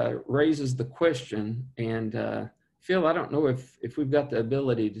picture raises the question, and Phil, I don't know if we've got the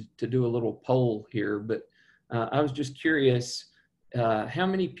ability to do a little poll here, but I was just curious, how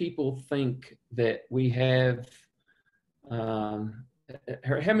many people think that we have, how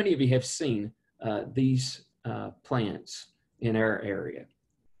many of you have seen these plants in our area?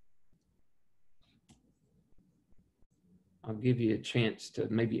 I'll give you a chance to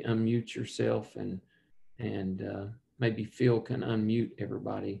maybe unmute yourself, and maybe Phil can unmute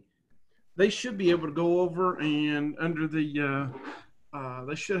everybody. They should be able to go over and under the,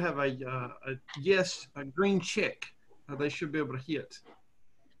 they should have a yes, a green check. They should be able to hit.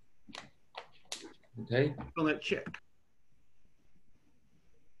 Okay. On that check.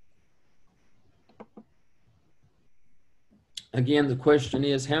 Again, the question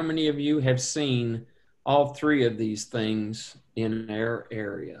is, how many of you have seen all three of these things in our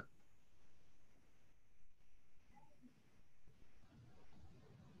area?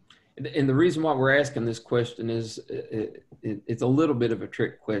 And the reason why we're asking this question is it's a little bit of a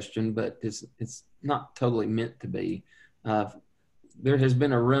trick question, but it's not totally meant to be. There has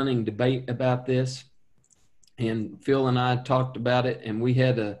been a running debate about this, and Phil and I talked about it, and we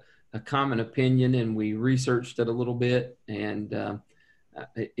had a common opinion, and we researched it a little bit, and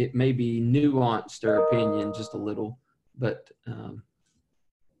it may be nuanced our opinion just a little, but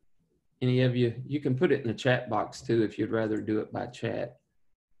any of you, you can put it in the chat box too if you'd rather do it by chat.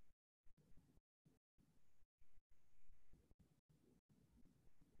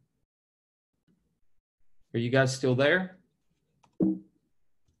 Are you guys still there?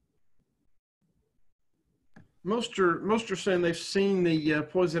 Most are saying they've seen the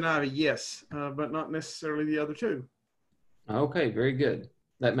poison ivy, yes, but not necessarily the other two. Okay, very good.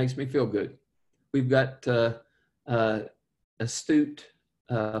 That makes me feel good. We've got astute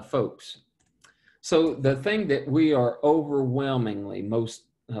folks. So the thing that we are overwhelmingly most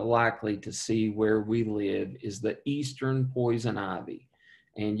likely to see where we live is the eastern poison ivy.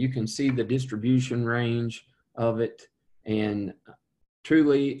 And you can see the distribution range of it. And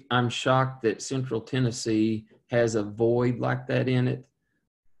truly, I'm shocked that Central Tennessee has a void like that in it.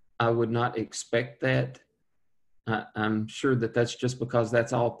 I would not expect that. I'm sure that that's just because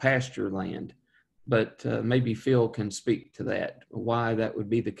that's all pasture land. But maybe Phil can speak to that, why that would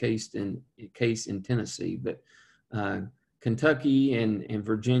be the case in Tennessee. But Kentucky and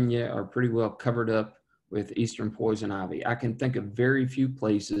Virginia are pretty well covered up with eastern poison ivy. I can think of very few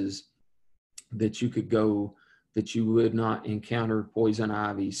places that you could go that you would not encounter poison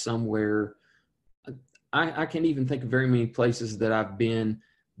ivy somewhere. I can't even think of very many places that I've been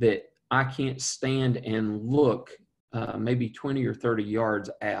that I can't stand and look maybe 20 or 30 yards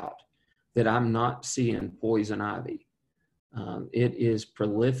out that I'm not seeing poison ivy. It is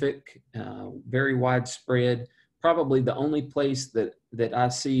prolific, very widespread. Probably the only place that I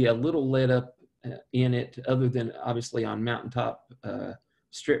see a little let up in it, other than obviously on mountaintop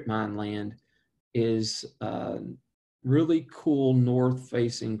strip mine land, is really cool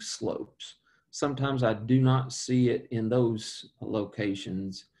north-facing slopes. Sometimes I do not see it in those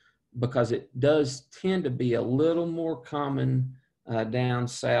locations because it does tend to be a little more common down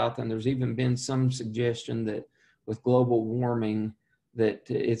south, and there's even been some suggestion that with global warming that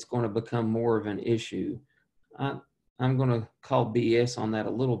it's going to become more of an issue. I'm going to call BS on that a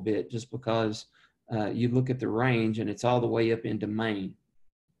little bit, just because you look at the range and it's all the way up into Maine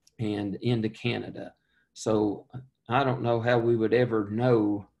and into Canada. So I don't know how we would ever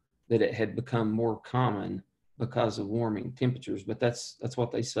know that it had become more common because of warming temperatures, but that's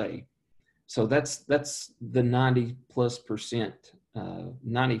what they say. So that's the 90+%,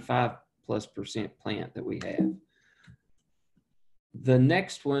 95+% plant that we have. The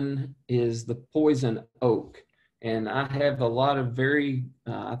next one is the poison oak. And I have a lot of very,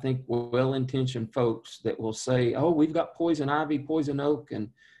 I think, well-intentioned folks that will say, oh, we've got poison ivy, poison oak, and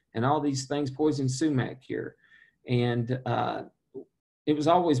all these things, poison sumac here. And it was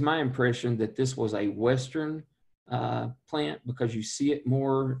always my impression that this was a Western plant, because you see it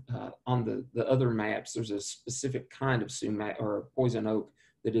more on the other maps. There's a specific kind of sumac or poison oak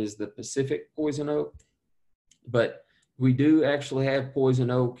that is the Pacific poison oak. But we do actually have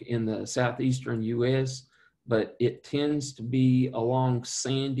poison oak in the southeastern U.S., but it tends to be along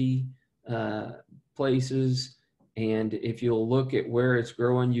sandy places. And if you'll look at where it's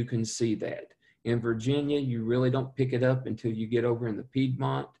growing, you can see that. In Virginia, you really don't pick it up until you get over in the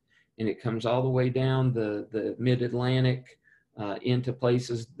Piedmont, and it comes all the way down the mid-Atlantic into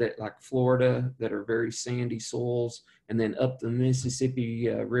places that like Florida that are very sandy soils, and then up the Mississippi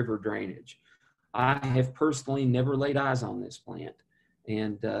River drainage. I have personally never laid eyes on this plant.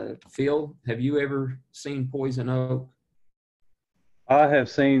 And Phil, have you ever seen poison oak? I have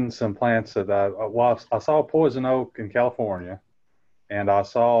seen some plants that I saw poison oak in California, and I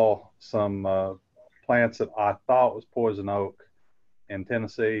saw some plants that I thought was poison oak in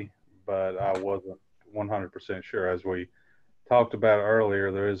Tennessee, but I wasn't 100% sure. As we talked about earlier,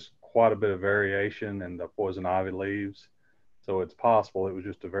 there is quite a bit of variation in the poison ivy leaves, so it's possible it was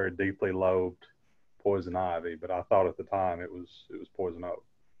just a very deeply lobed poison ivy, but I thought at the time it was poison oak.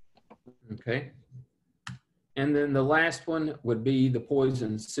 Okay. And then the last one would be the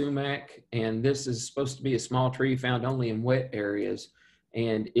poison sumac, and this is supposed to be a small tree found only in wet areas.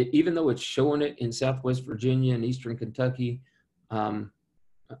 And even though it's showing it in Southwest Virginia and Eastern Kentucky,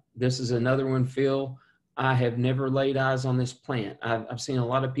 this is another one, Phil. I have never laid eyes on this plant. I've seen a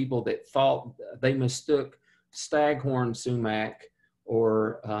lot of people that thought they mistook staghorn sumac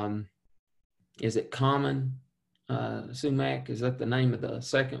or is it common sumac? Is that the name of the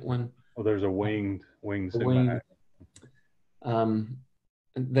second one? Well, there's a winged sumac.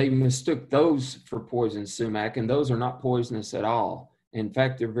 They mistook those for poison sumac, and those are not poisonous at all. In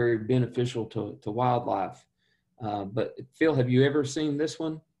fact, they're very beneficial to wildlife. But Phil, have you ever seen this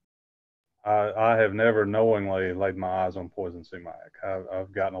one? I have never knowingly laid my eyes on poison sumac.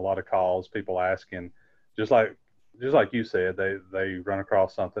 I've gotten a lot of calls, people asking, just like you said, they run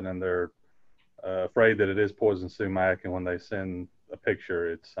across something and they're afraid that it is poison sumac, and when they send a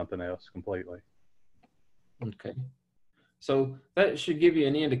picture, it's something else completely. Okay, so that should give you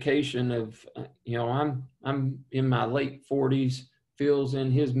an indication of, I'm in my late 40s, Phil's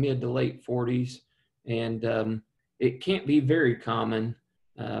in his mid to late 40s, and it can't be very common,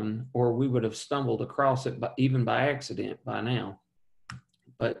 or we would have stumbled across it even by accident by now.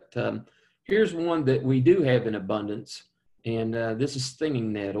 But here's one that we do have in abundance, and this is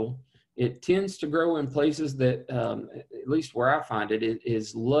stinging nettle. It tends to grow in places that, at least where I find it, it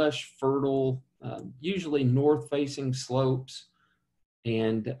is lush, fertile, usually north-facing slopes,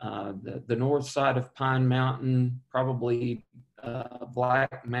 and the north side of Pine Mountain, probably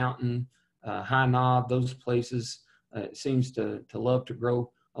Black Mountain, High Knob, those places. It seems to love to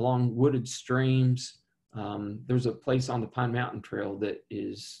grow along wooded streams. There's a place on the Pine Mountain Trail that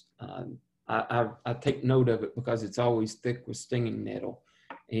is, I take note of it because it's always thick with stinging nettle.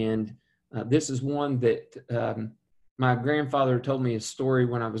 And this is one that my grandfather told me a story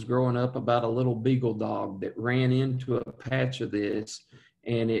when I was growing up about a little beagle dog that ran into a patch of this,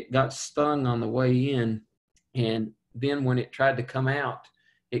 and it got stung on the way in. And then when it tried to come out,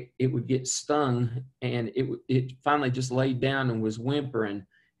 it would get stung, and it finally just laid down and was whimpering,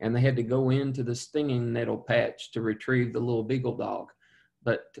 and they had to go into the stinging nettle patch to retrieve the little beagle dog.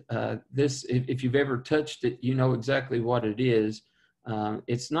 But this, if you've ever touched it, you know exactly what it is.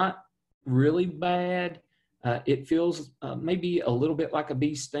 It's not really bad. It feels maybe a little bit like a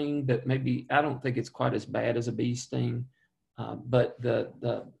bee sting, but maybe I don't think it's quite as bad as a bee sting. But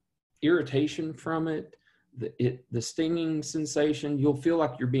the irritation from it, the stinging sensation, you'll feel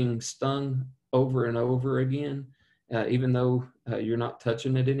like you're being stung over and over again, even though you're not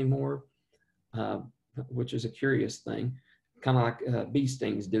touching it anymore, which is a curious thing. Kind of like bee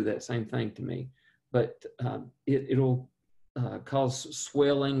stings do that same thing to me. But it'll cause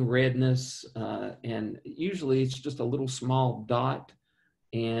swelling, redness, and usually it's just a little small dot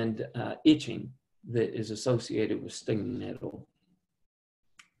and itching that is associated with stinging nettle.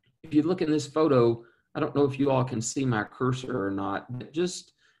 If you look in this photo, I don't know if you all can see my cursor or not, but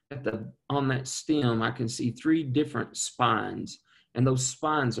just on that stem, I can see 3 different spines, and those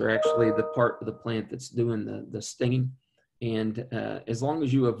spines are actually the part of the plant that's doing the stinging. And as long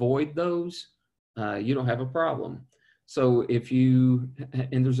as you avoid those, you don't have a problem. So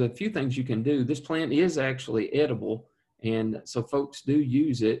and there's a few things you can do. This plant is actually edible, and so folks do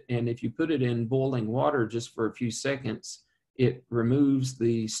use it. And if you put it in boiling water just for a few seconds, it removes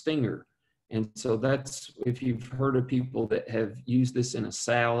the stinger. And so that's, if you've heard of people that have used this in a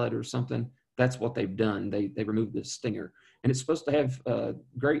salad or something, that's what they've done. They removed the stinger. And it's supposed to have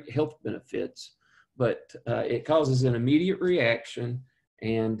great health benefits, but it causes an immediate reaction.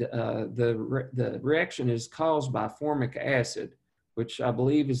 And the reaction is caused by formic acid, which I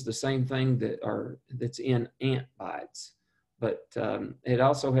believe is the same thing that's in ant bites. But it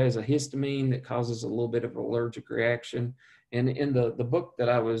also has a histamine that causes a little bit of an allergic reaction. And in the book that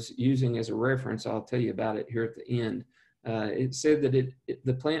I was using as a reference, I'll tell you about it here at the end, it said that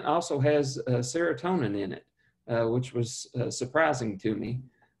the plant also has serotonin in it, which was surprising to me.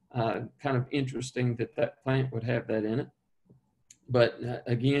 Kind of interesting that plant would have that in it. But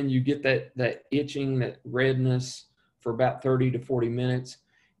again, you get that itching, that redness for about 30 to 40 minutes.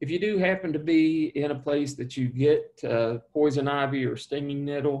 If you do happen to be in a place that you get poison ivy or stinging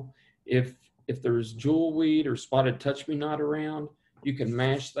nettle, if there's jewelweed or spotted touch-me-not around, you can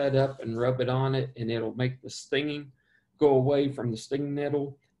mash that up and rub it on it, and it'll make the stinging go away from the stinging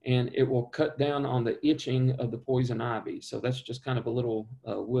nettle, and it will cut down on the itching of the poison ivy. So that's just kind of a little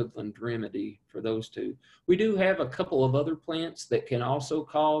woodland remedy for those two. We do have a couple of other plants that can also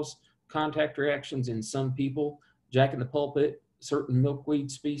cause contact reactions in some people. Jack in the pulpit, certain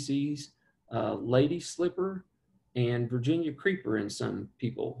milkweed species, lady slipper, and Virginia creeper in some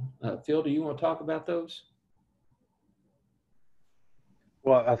people. Phil, do you want to talk about those?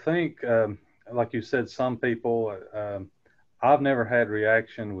 Well, I think, like you said, some people, I've never had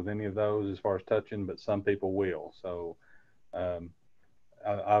reaction with any of those as far as touching, but some people will. So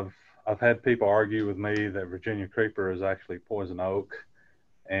I've had people argue with me that Virginia creeper is actually poison oak,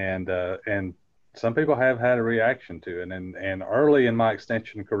 and some people have had a reaction to it. And early in my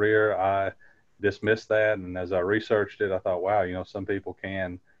extension career, I dismissed that, and as I researched it, I thought, wow, some people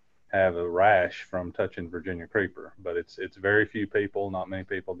can have a rash from touching Virginia creeper, but it's very few people. Not many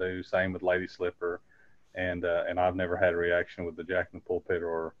people do. Same with lady slipper, and I've never had a reaction with the jack in the pulpit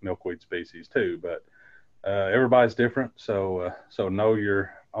or milkweed species too. But everybody's different, so know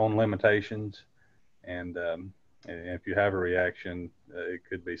your own limitations, and if you have a reaction, it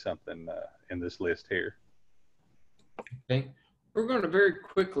could be something in this list here. Okay. We're going to very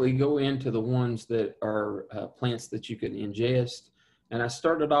quickly go into the ones that are plants that you can ingest. And I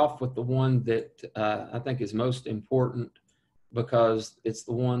started off with the one that I think is most important because it's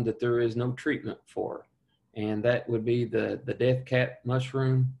the one that there is no treatment for. And that would be the death cap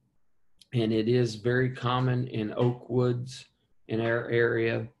mushroom. And it is very common in oak woods in our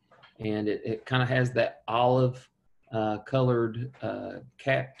area. And it kind of has that olive colored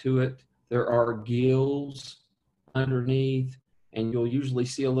cap to it. There are gills underneath, and you'll usually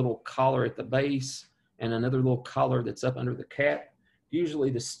see a little collar at the base and another little collar that's up under the cap. Usually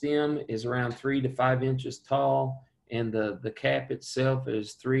the stem is around 3 to 5 inches tall, and the cap itself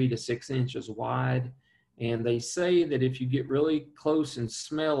is 3 to 6 inches wide. And they say that if you get really close and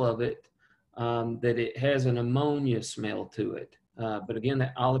smell of it, that it has an ammonia smell to it. But again,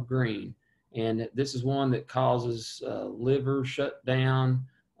 that olive green. And this is one that causes liver shutdown,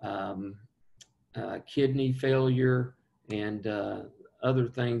 kidney failure, and other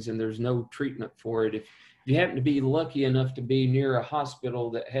things, and there's no treatment for it. If you happen to be lucky enough to be near a hospital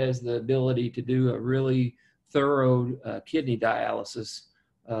that has the ability to do a really thorough kidney dialysis,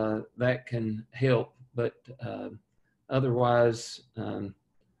 that can help. But otherwise,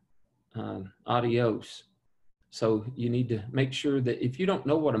 adios. So you need to make sure that if you don't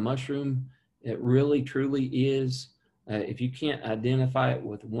know what a mushroom it really truly is, if you can't identify it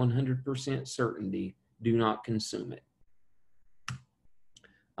with 100% certainty, do not consume it.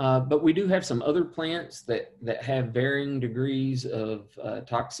 But we do have some other plants that have varying degrees of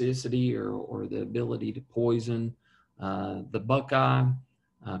toxicity or the ability to poison. The buckeye,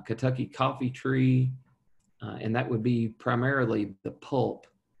 Kentucky coffee tree, and that would be primarily the pulp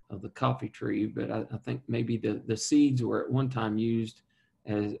of the coffee tree, but I think maybe the seeds were at one time used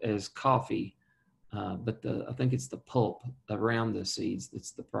as coffee, but I think it's the pulp around the seeds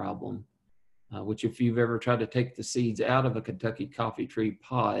that's the problem. Which if you've ever tried to take the seeds out of a Kentucky coffee tree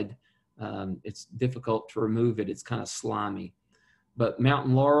pod, it's difficult to remove it. It's kind of slimy. But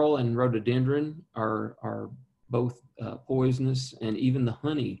mountain laurel and rhododendron are both poisonous, and even the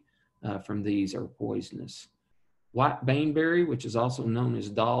honey from these are poisonous. White baneberry, which is also known as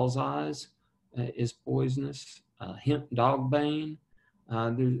doll's eyes, is poisonous. Hemp dogbane.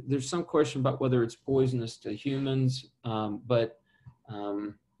 There's some question about whether it's poisonous to humans, but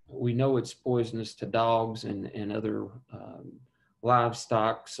we know it's poisonous to dogs and other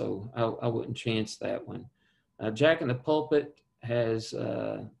livestock, so I wouldn't chance that one. Jack in the Pulpit has,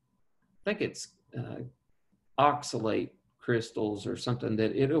 I think it's oxalate crystals or something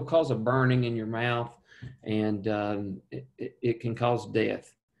that it'll cause a burning in your mouth, and it can cause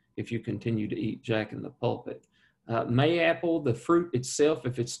death if you continue to eat Jack in the Pulpit. Mayapple, the fruit itself,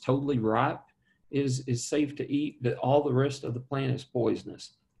 if it's totally ripe, is safe to eat, but all the rest of the plant is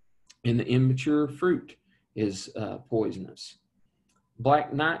poisonous. And the immature fruit is poisonous.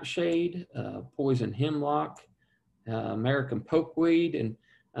 Black nightshade, poison hemlock, American pokeweed, and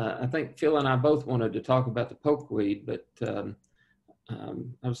I think Phil and I both wanted to talk about the pokeweed, but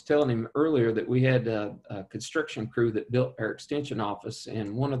I was telling him earlier that we had a construction crew that built our extension office,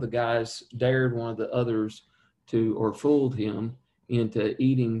 and one of the guys dared one of the others or fooled him into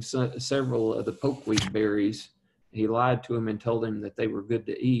eating several of the pokeweed berries. He lied to him and told him that they were good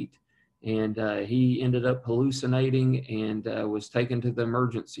to eat. And he ended up hallucinating and was taken to the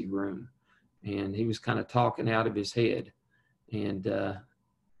emergency room. And he was kind of talking out of his head. And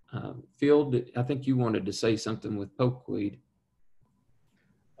Phil, I think you wanted to say something with pokeweed.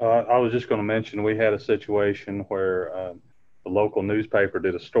 I was just going to mention we had a situation where the local newspaper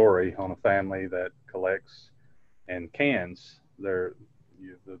did a story on a family that collects and cans the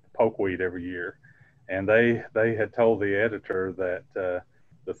pokeweed every year. And they had told the editor that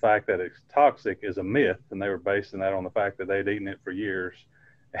the fact that it's toxic is a myth, and they were basing that on the fact that they'd eaten it for years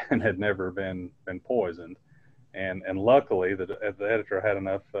and had never been poisoned. And luckily, the editor had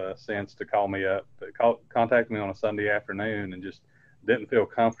enough sense to call me up, contact me on a Sunday afternoon, and just didn't feel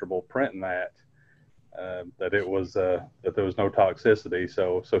comfortable printing that it was that there was no toxicity.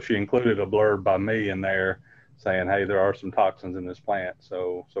 So she included a blurb by me in there saying, hey, there are some toxins in this plant,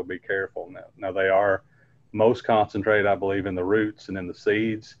 so be careful. Now they are most concentrated, I believe, in the roots and in the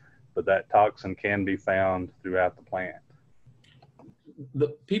seeds, but that toxin can be found throughout the plant. The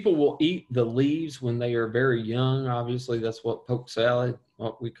people will eat the leaves when they are very young. Obviously, that's what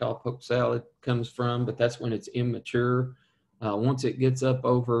what we call poke salad comes from, but that's when it's immature. Once it gets up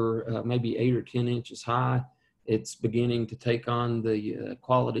over maybe 8 or 10 inches high, it's beginning to take on the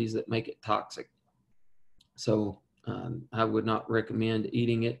qualities that make it toxic. So I would not recommend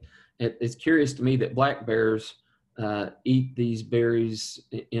eating it. It's curious to me that black bears eat these berries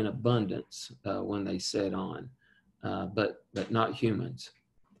in abundance when they set on, but not humans.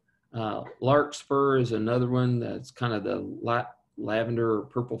 Larkspur is another one that's kind of the light lavender or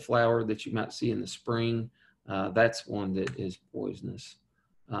purple flower that you might see in the spring. That's one that is poisonous.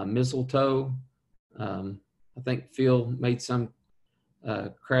 Mistletoe, I think Phil made some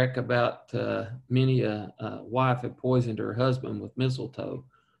crack about many a wife had poisoned her husband with mistletoe.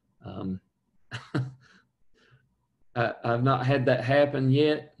 I've not had that happen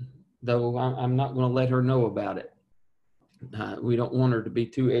yet, though I'm not going to let her know about it. We don't want her to be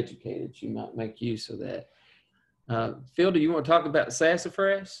too educated. She might make use of that. Phil, do you want to talk about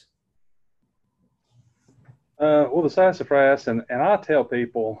sassafras? Well, the sassafras, and I tell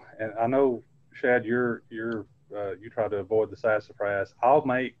people, and I know, Shad, you try to avoid the sassafras. I'll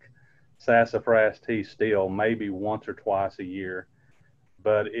make sassafras tea still maybe once or twice a year,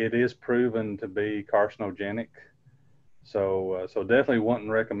 but it is proven to be carcinogenic. So definitely wouldn't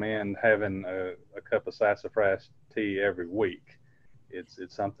recommend having a cup of sassafras tea every week. It's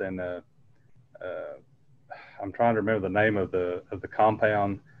something. I'm trying to remember the name of the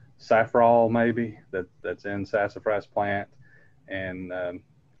compound, safrole maybe, that's in sassafras plant, and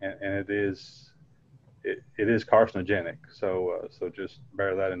it is it is carcinogenic. So just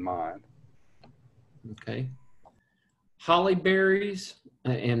bear that in mind. Okay. Holly berries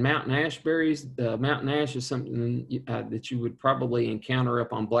and mountain ash berries. Mountain ash is something that you would probably encounter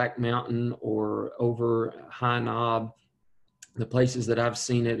up on Black Mountain or over High Knob. The places that I've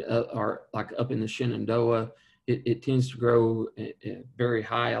seen it are like up in the Shenandoah. It tends to grow at very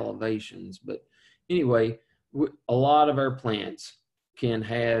high elevations. But anyway, a lot of our plants can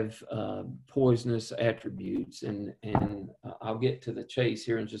have poisonous attributes, and I'll get to the chase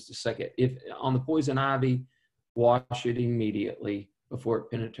here in just a second. If on the poison ivy, wash it immediately before it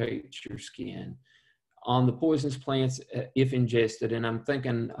penetrates your skin. On the poisonous plants, if ingested, and I'm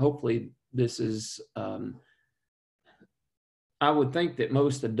thinking hopefully this is, I would think that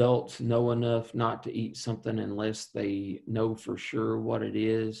most adults know enough not to eat something unless they know for sure what it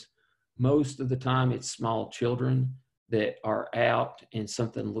is. Most of the time it's small children that are out and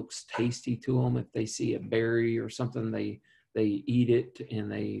something looks tasty to them. If they see a berry or something, they eat it,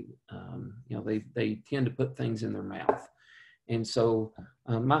 and they tend to put things in their mouth. And so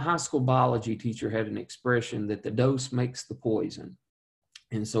my high school biology teacher had an expression that the dose makes the poison.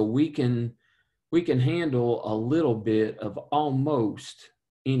 And so we can handle a little bit of almost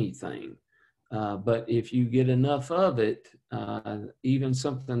anything. But if you get enough of it, even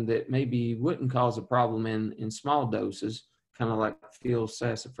something that maybe wouldn't cause a problem in small doses, kind of like Phil's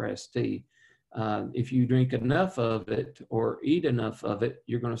sassafras tea, if you drink enough of it or eat enough of it,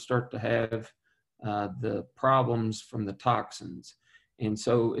 you're going to start to have the problems from the toxins. And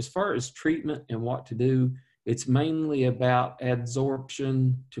so as far as treatment and what to do, it's mainly about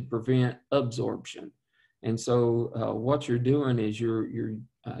adsorption to prevent absorption. And so what you're doing is you're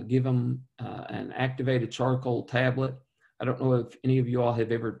give them an activated charcoal tablet. I don't know if any of you all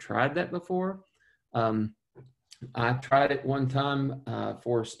have ever tried that before. I tried it one time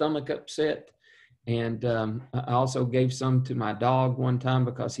for stomach upset. And I also gave some to my dog one time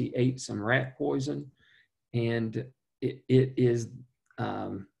because he ate some rat poison. And it is,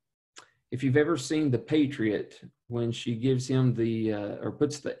 if you've ever seen The Patriot, when she gives him or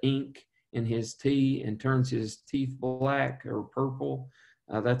puts the ink in his tea and turns his teeth black or purple,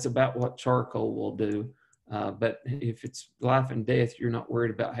 that's about what charcoal will do. But if it's life and death, you're not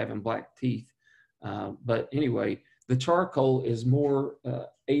worried about having black teeth. But anyway, the charcoal is more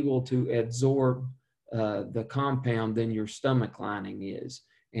able to absorb the compound than your stomach lining is.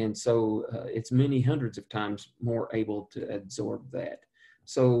 And so it's many hundreds of times more able to absorb that.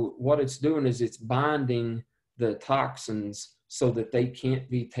 So what it's doing is it's binding the toxins so that they can't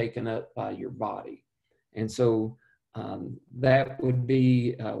be taken up by your body. And so that would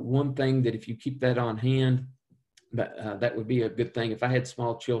be one thing that if you keep that on hand, that would be a good thing. If I had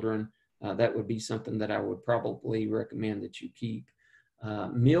small children, that would be something that I would probably recommend that you keep.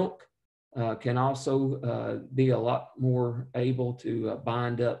 Milk can also be a lot more able to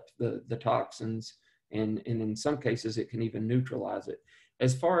bind up the toxins, and in some cases it can even neutralize it.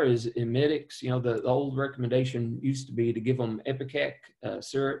 As far as emetics, the old recommendation used to be to give them Ipecac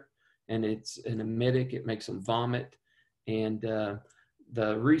syrup, and it's an emetic. It makes them vomit. And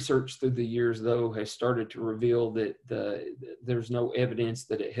the research through the years, though, has started to reveal that there's no evidence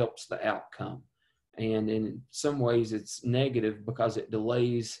that it helps the outcome. And in some ways it's negative because it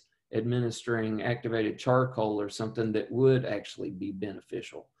delays administering activated charcoal or something that would actually be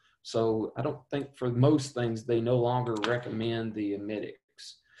beneficial. So I don't think for most things they no longer recommend the emetics.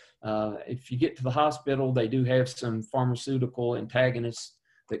 If you get to the hospital, they do have some pharmaceutical antagonists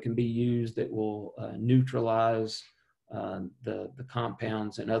that can be used that will neutralize the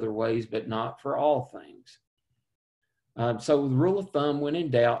compounds in other ways, but not for all things. So the rule of thumb, when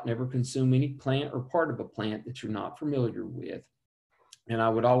in doubt, never consume any plant or part of a plant that you're not familiar with. And I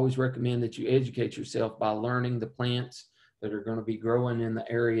would always recommend that you educate yourself by learning the plants that are going to be growing in the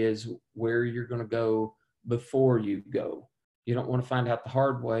areas where you're going to go before you go. You don't want to find out the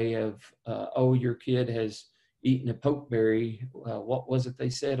hard way of, oh, your kid has eaten a pokeberry. What was it they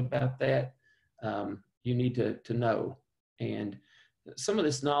said about that? You need to know. And some of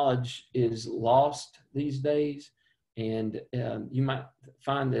this knowledge is lost these days. And you might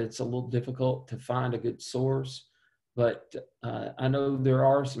find that it's a little difficult to find a good source. But I know there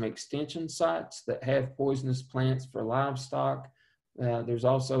are some extension sites that have poisonous plants for livestock. There's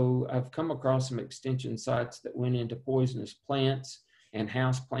also, I've come across some extension sites that went into poisonous plants and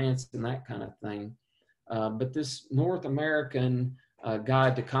house plants and that kind of thing. But this North American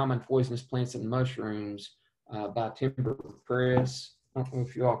Guide to Common Poisonous Plants and Mushrooms by Timber Press, I don't know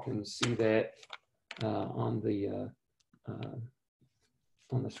if you all can see that on the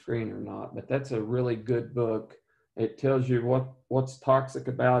screen or not, but that's a really good book. It tells you what's toxic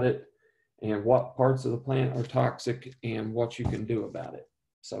about it, and what parts of the plant are toxic and what you can do about it.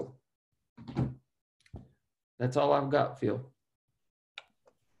 So that's all I've got, Phil.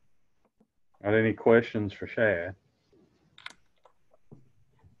 Got any questions for Shad?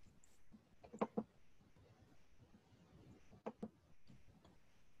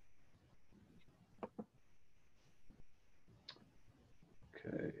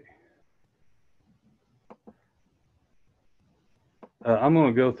 Okay. I'm going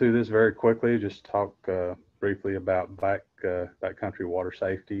to go through this very quickly, just talk briefly about backcountry water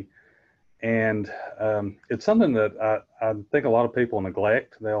safety. And it's something that I think a lot of people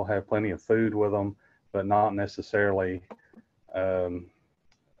neglect. They'll have plenty of food with them, but not necessarily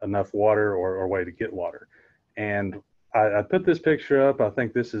enough water or way to get water. And I put this picture up. I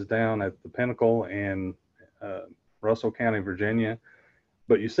think this is down at the Pinnacle in Russell County, Virginia.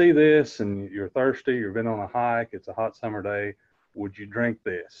 But you see this and you're thirsty, you've been on a hike, it's a hot summer day. Would you drink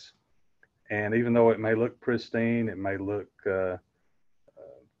this? And even though it may look pristine, it may look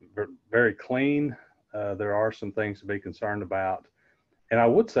very clean, there are some things to be concerned about. And I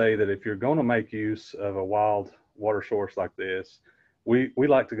would say that if you're going to make use of a wild water source like this, we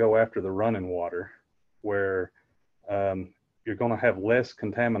like to go after the running water, where you're going to have less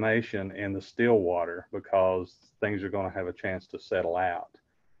contamination in the still water because things are going to have a chance to settle out.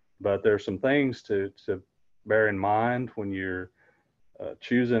 But there's some things to bear in mind when you're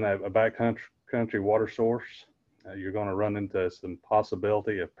choosing a backcountry water source. You're going to run into some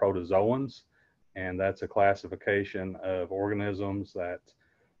possibility of protozoans, and that's a classification of organisms that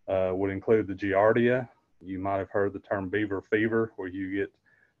would include the Giardia. You might have heard the term beaver fever, where you get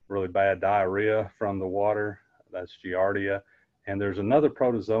really bad diarrhea from the water. That's Giardia. And there's another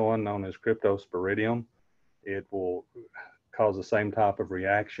protozoan known as Cryptosporidium. It will cause the same type of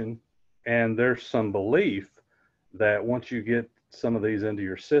reaction. And there's some belief that once you get some of these into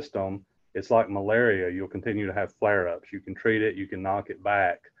your system, it's like malaria. You'll continue to have flare-ups. You can treat it, you can knock it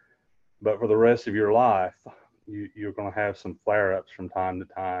back, but for the rest of your life, you're going to have some flare-ups from time to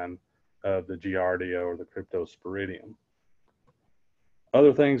time of the Giardia or the Cryptosporidium.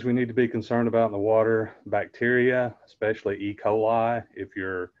 Other things we need to be concerned about in the water: bacteria, especially E. coli.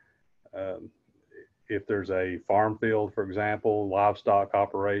 If there's a farm field, for example, livestock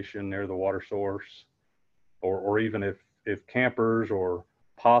operation near the water source, or even if campers or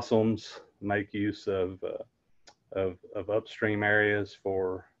possums make use of upstream areas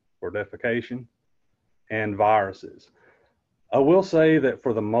for defecation, and viruses. I will say that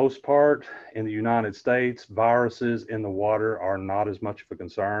for the most part in the United States, viruses in the water are not as much of a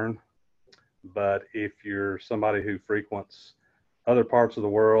concern. But if you're somebody who frequents other parts of the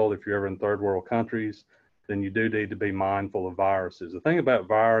world, if you're ever in third world countries, then you do need to be mindful of viruses. The thing about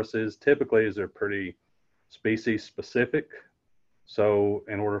viruses typically is they're pretty species specific. So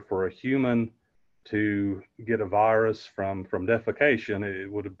in order for a human to get a virus from defecation,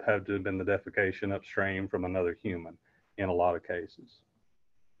 it would have to have been the defecation upstream from another human in a lot of cases.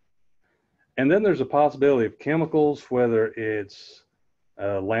 And then there's a possibility of chemicals, whether it's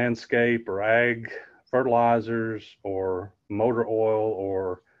landscape or ag fertilizers or motor oil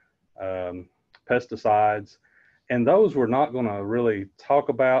or pesticides. And those we're not going to really talk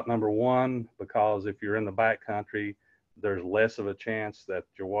about, number one, because if you're in the backcountry, there's less of a chance that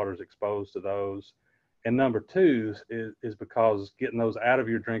your water is exposed to those. And number two is because getting those out of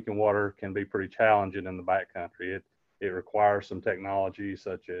your drinking water can be pretty challenging in the backcountry. It requires some technology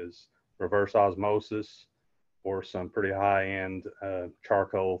such as reverse osmosis or some pretty high-end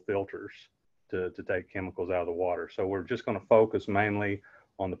charcoal filters to take chemicals out of the water. So we're just going to focus mainly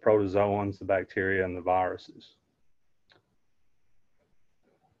on the protozoans, the bacteria, and the viruses.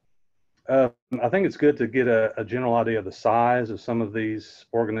 I think it's good to get a general idea of the size of some of these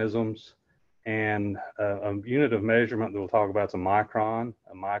organisms. And a unit of measurement that we'll talk about is a micron.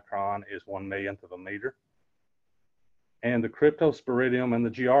 A micron is 1/1,000,000 of a meter. And the Cryptosporidium and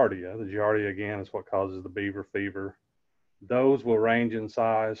the Giardia again is what causes the beaver fever. Those will range in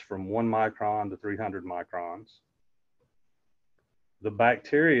size from 1 micron to 300 microns. The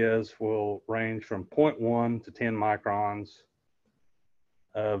bacterias will range from 0.1 to 10 microns.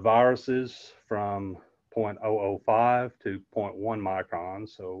 Viruses from 0.005 to 0.1 microns.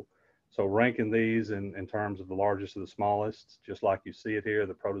 So ranking these in terms of the largest of the smallest, just like you see it here,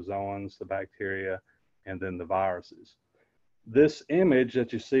 the protozoans, the bacteria, and then the viruses. This image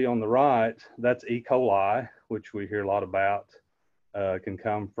that you see on the right, that's E. coli, which we hear a lot about. Can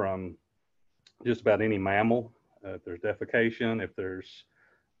come from just about any mammal. If there's defecation, if there's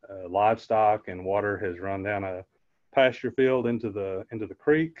livestock and water has run down a pasture field into the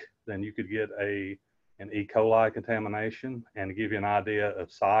creek, then you could get an E. coli contamination. And to give you an idea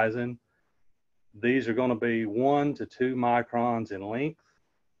of sizing, These are going to be 1 to 2 microns in length,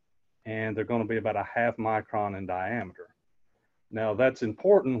 and they're going to be about a half micron in diameter. Now, that's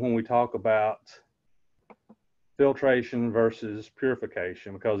important when we talk about filtration versus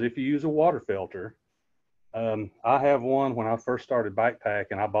purification, because if you use a water filter, I have one. When I first started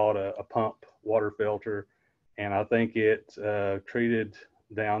backpacking, I bought a pump water filter, and I think it treated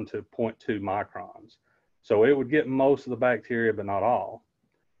down to 0.2 microns. So it would get most of the bacteria, but not all.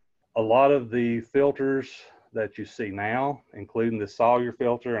 A lot of the filters that you see now, including the Sawyer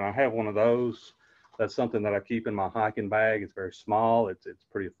filter, and I have one of those. That's something that I keep in my hiking bag. It's very small. It's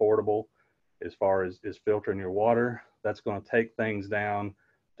pretty affordable as far as filtering your water. That's going to take things down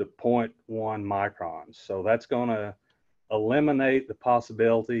to 0.1 microns. So that's going to eliminate the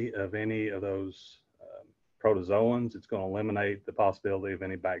possibility of any of those protozoans. It's going to eliminate the possibility of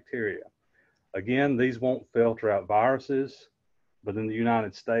any bacteria. Again, these won't filter out viruses, but in the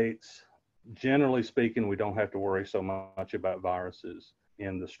United States, generally speaking, we don't have to worry so much about viruses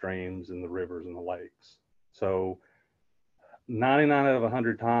in the streams and the rivers and the lakes. So 99 out of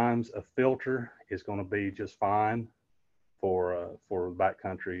 100 times, a filter is going to be just fine for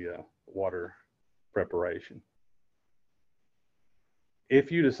backcountry water preparation.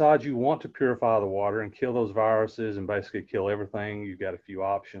 If you decide you want to purify the water and kill those viruses and basically kill everything, you've got a few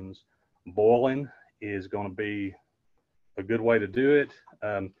options. Boiling is going to be a good way to do it.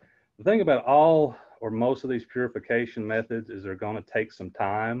 The thing about all or most of these purification methods is they're going to take some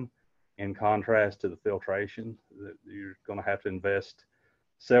time, in contrast to the filtration. You're going to have to invest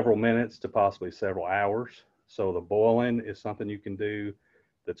several minutes to possibly several hours. So the boiling is something you can do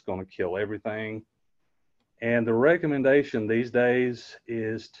that's going to kill everything. And the recommendation these days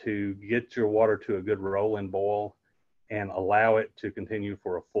is to get your water to a good rolling boil and allow it to continue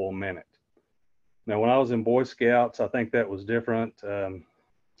for a full minute. Now, when I was in Boy Scouts, I think that was different.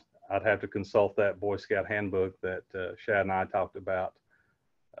 I'd have to consult that Boy Scout handbook that Shad and I talked about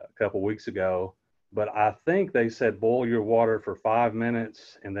a couple weeks ago. But I think they said boil your water for 5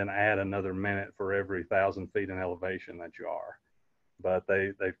 minutes and then add another minute for every 1,000 feet in elevation that you are. But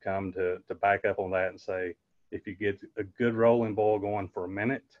they've come to back up on that and say, if you get a good rolling boil going for a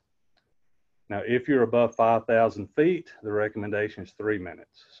minute. Now, if you're above 5,000 feet, the recommendation is 3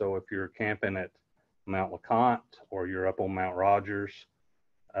 minutes. So if you're camping at Mount LeConte or you're up on Mount Rogers,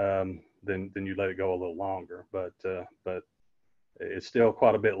 then you let it go a little longer. But it's still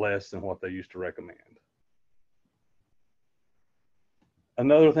quite a bit less than what they used to recommend.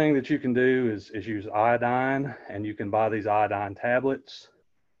 Another thing that you can do is use iodine, and you can buy these iodine tablets.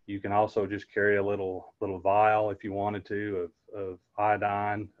 You can also just carry a little vial if you wanted to of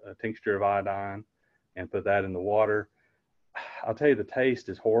iodine, a tincture of iodine, and put that in the water. I'll tell you, the taste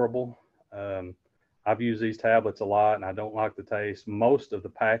is horrible. I've used these tablets a lot, and I don't like the taste. Most of the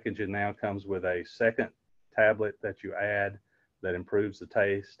packaging now comes with a second tablet that you add that improves the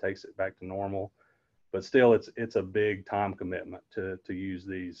taste, takes it back to normal. But still, it's a big time commitment to use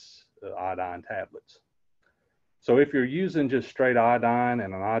these iodine tablets. So if you're using just straight iodine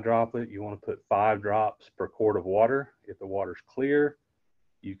and an eye droplet, you want to put 5 drops per quart of water. If the water's clear,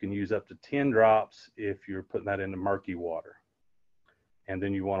 you can use up to 10 drops if you're putting that into murky water. And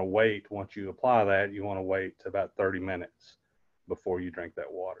then you want to wait, once you apply that, you want to wait about 30 minutes before you drink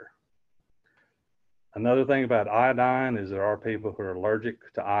that water. Another thing about iodine is there are people who are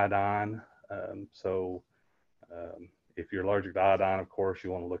allergic to iodine. If you're allergic to iodine, of course,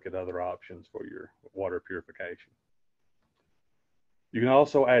 you want to look at other options for your water purification. You can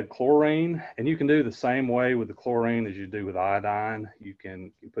also add chlorine, and you can do the same way with the chlorine as you do with iodine. You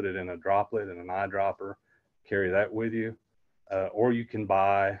put it in a droplet and an eyedropper, carry that with you, or you can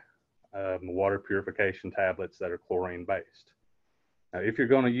buy water purification tablets that are chlorine based. Now, if you're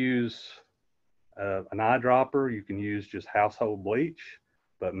going to use an eyedropper, you can use just household bleach,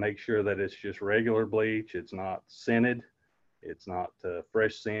 but make sure that it's just regular bleach. It's not scented. It's not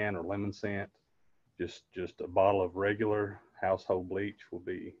fresh scent or lemon scent. Just a bottle of regular household bleach will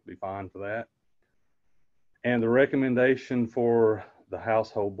be fine for that. And the recommendation for the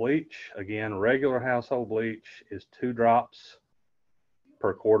household bleach, again, regular household bleach is 2 drops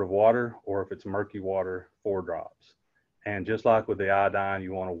per quart of water, or if it's murky water, 4 drops. And just like with the iodine,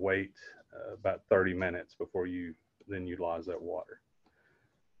 you want to wait about 30 minutes before you then utilize that water.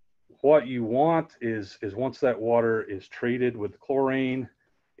 What you want is once that water is treated with chlorine,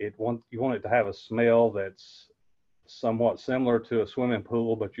 you want it to have a smell that's somewhat similar to a swimming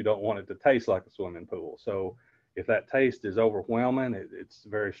pool, but you don't want it to taste like a swimming pool. So if that taste is overwhelming, it's a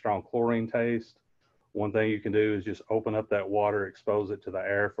very strong chlorine taste. One thing you can do is just open up that water, expose it to the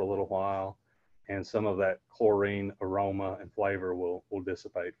air for a little while, and some of that chlorine aroma and flavor will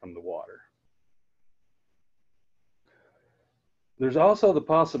dissipate from the water. There's also the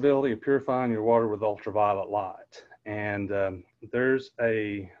possibility of purifying your water with ultraviolet light. And there's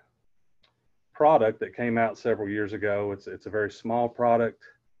a product that came out several years ago. It's a very small product.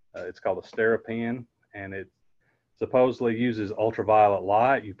 It's called a Sterapen, and it supposedly uses ultraviolet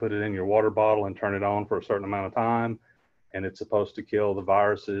light. You put it in your water bottle and turn it on for a certain amount of time, and it's supposed to kill the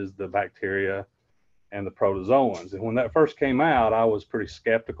viruses, the bacteria, and the protozoans. And when that first came out, I was pretty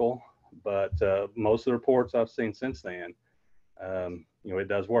skeptical, but most of the reports I've seen since then, it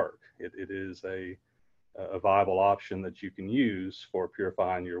does work. It is a viable option that you can use for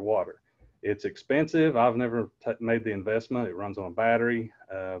purifying your water. It's expensive. I've never made the investment. It runs on a battery.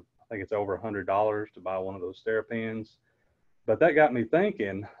 I think it's over $100 to buy one of those Sterapens. But that got me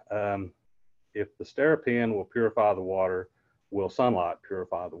thinking, if the Sterapen will purify the water, will sunlight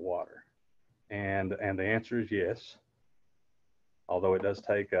purify the water? And the answer is yes, although it does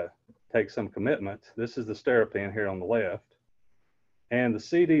take some commitment. This is the Sterapen here on the left. And the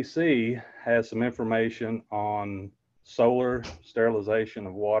CDC has some information on solar sterilization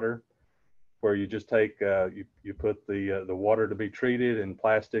of water, where you just take, you put the water to be treated in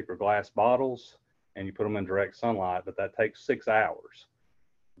plastic or glass bottles, and you put them in direct sunlight, but that takes 6 hours.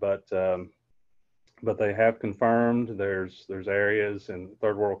 But they have confirmed there's areas in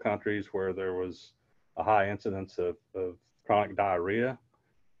third world countries where there was a high incidence of chronic diarrhea,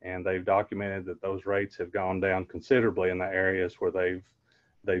 and they've documented that those rates have gone down considerably in the areas where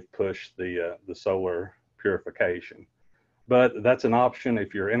they've pushed the solar purification. But that's an option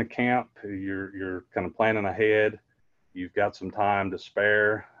if you're in a camp, you're kind of planning ahead, you've got some time to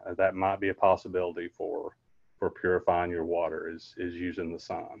spare. That might be a possibility for purifying your water is using the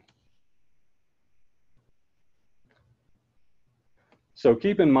sun. So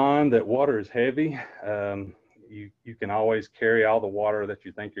keep in mind that water is heavy. You can always carry all the water that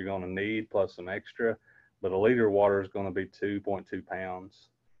you think you're going to need plus some extra, but a liter of water is going to be 2.2 pounds.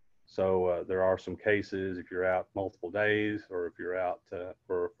 So there are some cases if you're out multiple days, or if you're out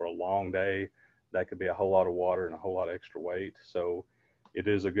for a long day, that could be a whole lot of water and a whole lot of extra weight. So it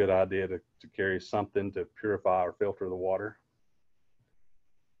is a good idea to carry something to purify or filter the water.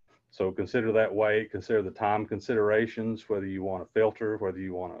 So consider that weight, consider the time considerations, whether you want to filter, whether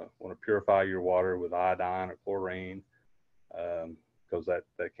you want to purify your water with iodine or chlorine, because that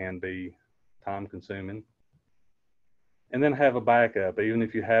can be time consuming. And then have a backup. Even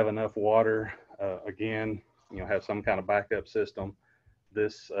if you have enough water, again, have some kind of backup system.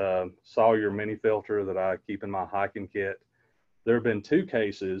 This Sawyer mini filter that I keep in my hiking kit, there have been 2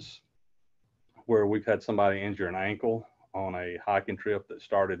 cases where we've had somebody injure an ankle on a hiking trip that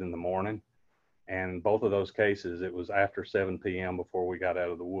started in the morning. And both of those cases, it was after 7 p.m. before we got out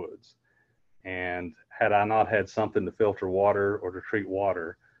of the woods. And had I not had something to filter water or to treat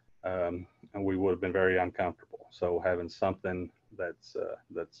water, we would have been very uncomfortable. So having something that's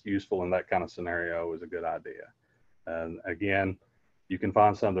useful in that kind of scenario is a good idea. And again, you can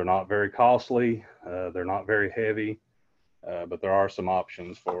find some, they're not very costly, they're not very heavy, but there are some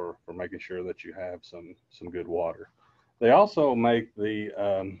options for making sure that you have some good water. They also make the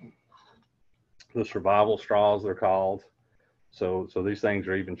survival straws, they're called. So these things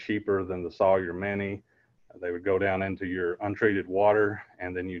are even cheaper than the Sawyer Mini. They would go down into your untreated water,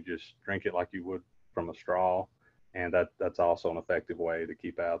 and then you just drink it like you would from a straw. And that's also an effective way to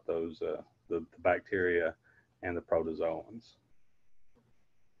keep out those the bacteria and the protozoans.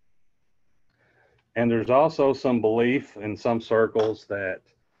 And there's also some belief in some circles that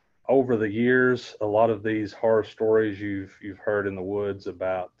over the years, a lot of these horror stories you've heard in the woods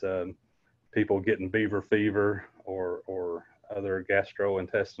about people getting beaver fever or other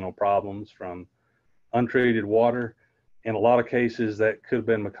gastrointestinal problems from untreated water. In a lot of cases, that could have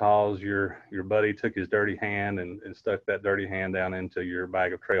been because your buddy took his dirty hand and stuck that dirty hand down into your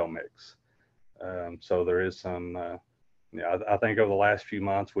bag of trail mix. So there is some, I think over the last few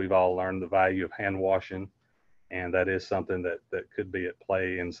months, we've all learned the value of hand washing, and that is something that could be at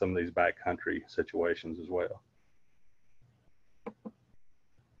play in some of these backcountry situations as well.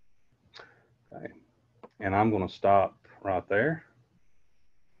 Okay, and I'm going to stop right there.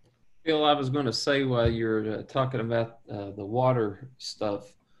 Phil, I was going to say while you're talking about the water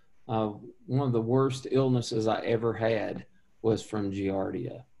stuff, one of the worst illnesses I ever had was from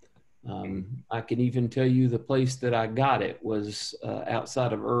Giardia. I can even tell you the place that I got it was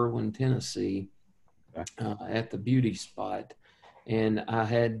outside of Irwin, Tennessee, at the beauty spot. And I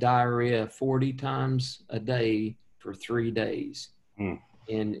had diarrhea 40 times a day for 3 days. And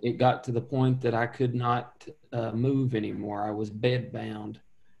it got to the point that I could not move anymore. I was bedbound.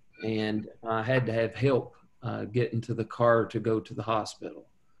 And I had to have help getting to the car to go to the hospital.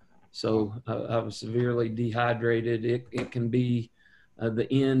 So I was severely dehydrated. It can be the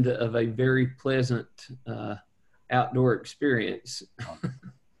end of a very pleasant outdoor experience.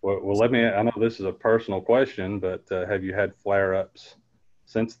 Well, let me, I know this is a personal question, but have you had flare-ups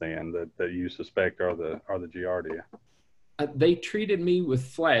since then that you suspect are the Giardia? They treated me with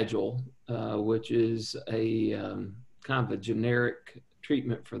Flagyl, which is a kind of a generic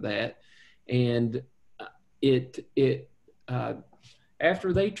treatment for that. And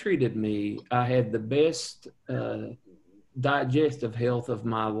after they treated me, I had the best digestive health of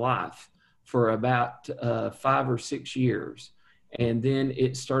my life for about 5 or 6 years. And then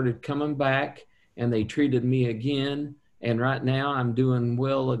it started coming back and they treated me again. And right now I'm doing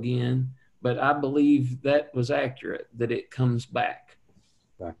well again. But I believe that was accurate, that it comes back.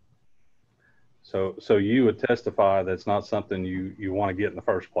 Okay. So you would testify that's not something you want to get in the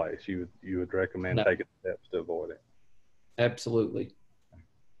first place. You would recommend No. taking steps to avoid it. Absolutely.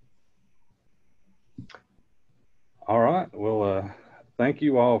 All right. Well, thank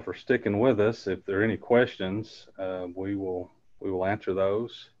you all for sticking with us. If there are any questions, we will answer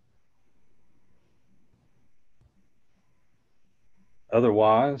those.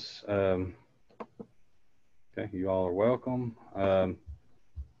 Otherwise, okay, you all are welcome.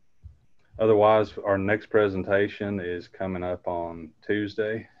 Otherwise, our next presentation is coming up on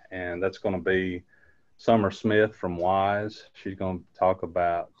Tuesday, and that's going to be Summer Smith from WISE. She's going to talk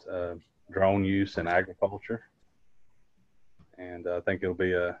about drone use in agriculture, and I think it'll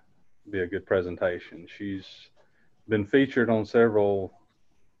be a good presentation. She's been featured on several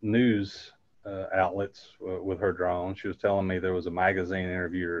news outlets with her drone. She was telling me there was a magazine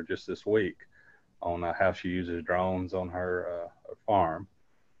interviewed her just this week on how she uses drones on her farm.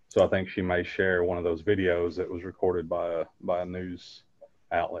 So I think she may share one of those videos that was recorded by a news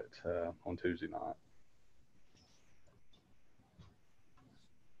outlet on Tuesday night.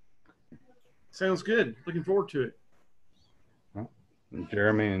 Sounds good. Looking forward to it. Well,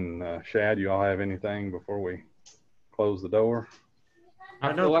 Jeremy and Shad, you all have anything before we close the door?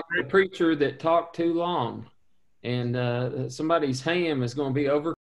 I feel like the preacher that talked too long, and somebody's ham is going to be over.